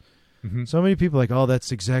Misters. Mm-hmm. So many people are like, oh, that's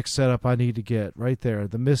the exact setup I need to get right there.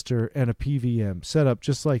 The Mister and a PVM set up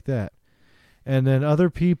just like that. And then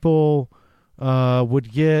other people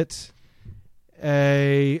would get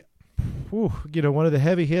one of the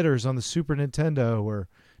heavy hitters on the Super Nintendo or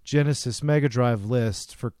Genesis Mega Drive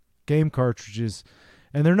list for game cartridges.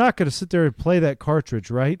 And they're not going to sit there and play that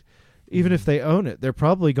cartridge, right? Even if they own it. They're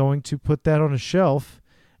probably going to put that on a shelf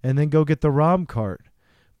and then go get the ROM card.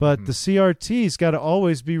 But the CRT's got to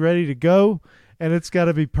always be ready to go, and it's got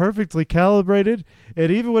to be perfectly calibrated.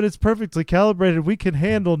 And even when it's perfectly calibrated, we can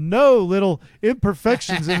handle no little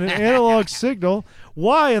imperfections in an analog signal.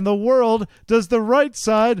 Why in the world does the right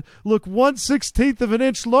side look 1/16 of an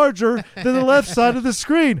inch larger than the left side of the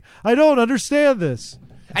screen? I don't understand this.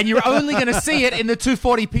 And you're only going to see it in the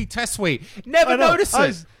 240p test suite. Never notice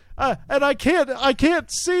it. And I can't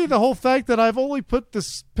see the whole fact that I've only put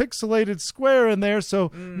this pixelated square in there, so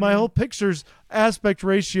my whole picture's aspect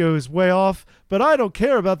ratio is way off. But I don't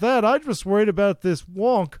care about that. I'm just worried about this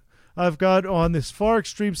wonk I've got on this far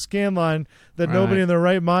extreme scan line that nobody in their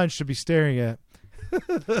right mind should be staring at.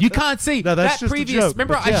 You can't see no, that's that just previous. A joke,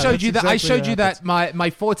 remember, I showed you that. I showed you that my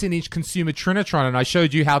 14-inch consumer Trinitron, and I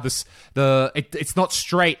showed you how it's not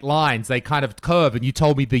straight lines; they kind of curve. And you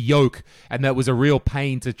told me the yoke, and that was a real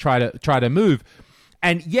pain to try to move.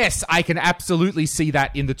 And yes, I can absolutely see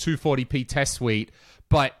that in the 240p test suite,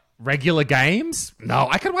 but regular games, no.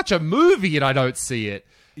 I can watch a movie and I don't see it.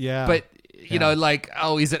 Yeah, but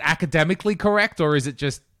is it academically correct or is it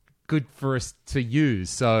just good for us to use?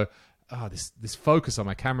 So. Oh, this focus on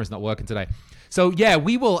my camera is not working today. So, yeah,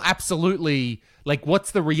 we will absolutely...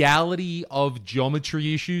 what's the reality of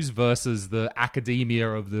geometry issues versus the academia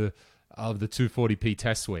of the 240p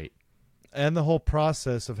test suite? And the whole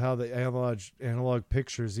process of how the analog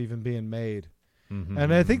pictures even being made. Mm-hmm.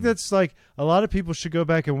 And I think that's a lot of people should go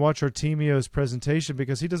back and watch Artemio's presentation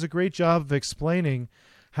because he does a great job of explaining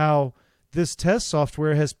how this test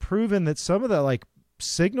software has proven that some of that,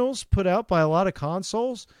 signals put out by a lot of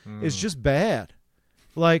consoles is just bad.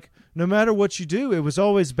 No matter what you do, it was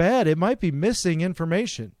always bad. It might be missing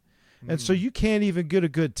information. And so you can't even get a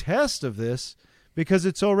good test of this because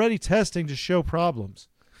it's already testing to show problems.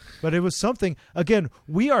 But it was something, again,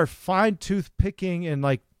 we are fine-tooth picking and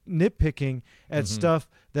nitpicking at stuff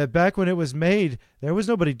that back when it was made, there was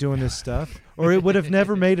nobody doing this stuff or it would have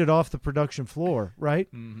never made it off the production floor, right?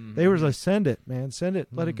 They were like, send it, man, send it,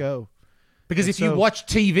 let it go. Because if you watch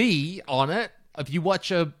TV on it, if you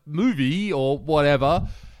watch a movie or whatever,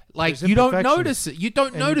 you don't notice it. You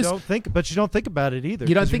don't notice. You don't think about it either.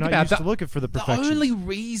 You don't think about it. Looking for the perfection. The only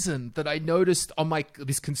reason that I noticed on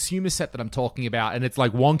this consumer set that I'm talking about, and it's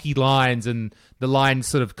wonky lines, and the line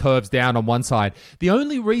sort of curves down on one side. The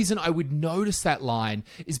only reason I would notice that line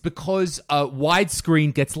is because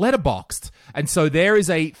widescreen gets letterboxed, and so there is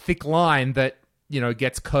a thick line that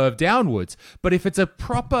gets curved downwards. But if it's a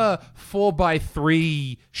proper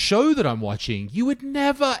 4:3 show that I'm watching, you would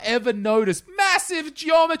never, ever notice massive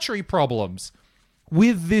geometry problems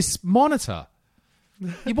with this monitor.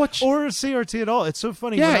 You watch... or a CRT at all. It's so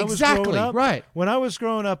funny. Yeah, when I was exactly. Growing up, right. When I was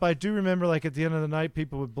growing up, I do remember at the end of the night,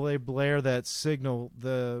 people would blare that signal,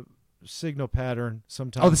 the signal pattern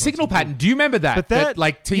sometimes. Oh, the signal pattern. Do you remember that? But that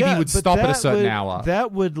TV would stop at a certain hour.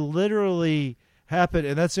 That would literally... happen,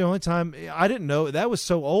 and that's the only time I didn't know. That was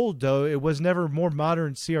so old, though. It was never more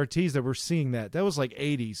modern CRTs that were seeing that. That was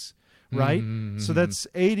 80s, right? Mm-hmm. So that's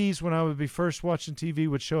 80s when I would be first watching TV,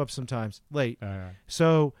 would show up sometimes late.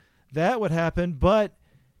 So that would happen, but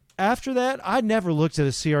after that, I never looked at a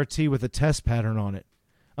CRT with a test pattern on it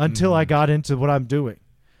until I got into what I'm doing.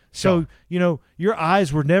 So, your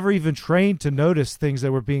eyes were never even trained to notice things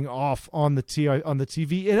that were being off on the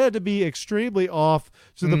TV. It had to be extremely off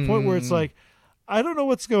to the point where it's I don't know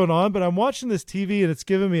what's going on, but I'm watching this TV and it's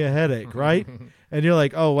giving me a headache, right? And you're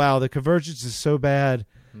like, oh, wow, the convergence is so bad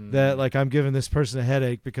that like I'm giving this person a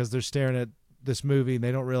headache because they're staring at this movie and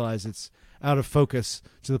they don't realize it's out of focus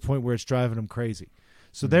to the point where it's driving them crazy.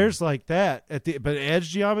 So there's like that but edge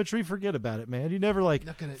geometry, forget about it, man. You never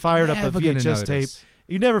fired up a VHS tape.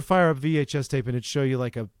 You never fire up VHS tape and it'd show you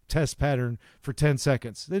like a test pattern for 10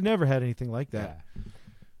 seconds. They never had anything like that. Yeah.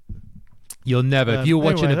 You'll never, if you're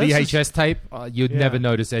watching anyway, a VHS tape, you'd never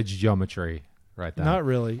notice edge geometry right there. Not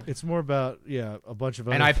really. It's more about a bunch of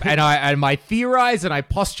other and I theorize and I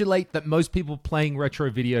postulate that most people playing retro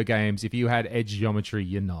video games, if you had edge geometry,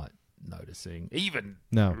 you're not noticing even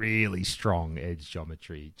really strong edge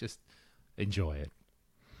geometry. Just enjoy it.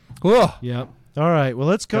 Whoa. Yep. All right. Well,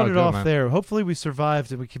 let's cut it off man. there. Hopefully, we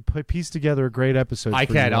survived and we can piece together a great episode.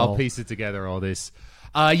 I'll piece it together. All this.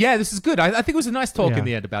 This is good. I think it was a nice talk in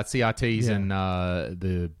the end about CRTs and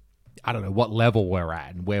I don't know what level we're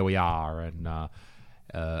at and where we are, and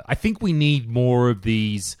I think we need more of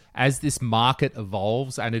these as this market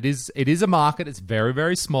evolves, and it is a market. It's very,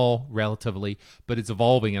 very small relatively, but it's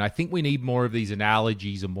evolving, and I think we need more of these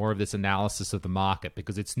analogies and more of this analysis of the market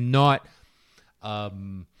because it's not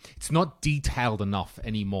detailed enough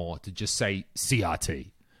anymore to just say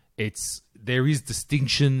CRT. There is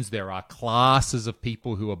distinctions. There are classes of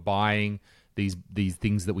people who are buying these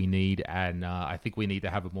things that we need, and I think we need to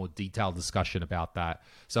have a more detailed discussion about that.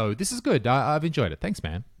 So this is good. I've enjoyed it. Thanks,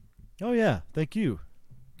 man. Oh yeah, thank you.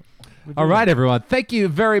 All right, everyone. Thank you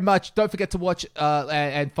very much. Don't forget to watch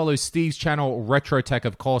and follow Steve's channel, Retro Tech,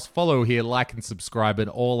 of course. Follow here, like and subscribe, and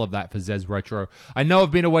all of that for Zez Retro. I know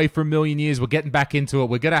I've been away for a million years. We're getting back into it.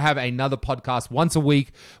 We're going to have another podcast once a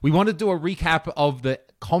week. We want to do a recap of the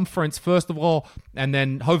conference, first of all, and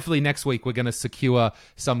then hopefully next week we're going to secure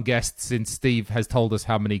some guests since Steve has told us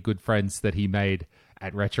how many good friends that he made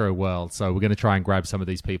at Retro World. So we're going to try and grab some of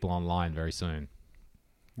these people online very soon.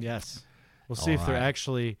 Yes. We'll see if they're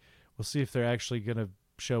actually... We'll see if they're actually going to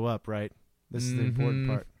show up, right? This is the important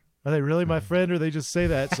part. Are they really my friend, or they just say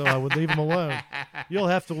that so I would leave them alone? You'll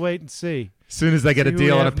have to wait and see. As soon as they get a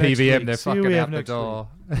deal on a PVM, they're fucking out the door.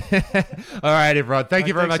 All right, everyone. Thank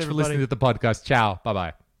you very much for listening to the podcast. Ciao.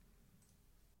 Bye-bye.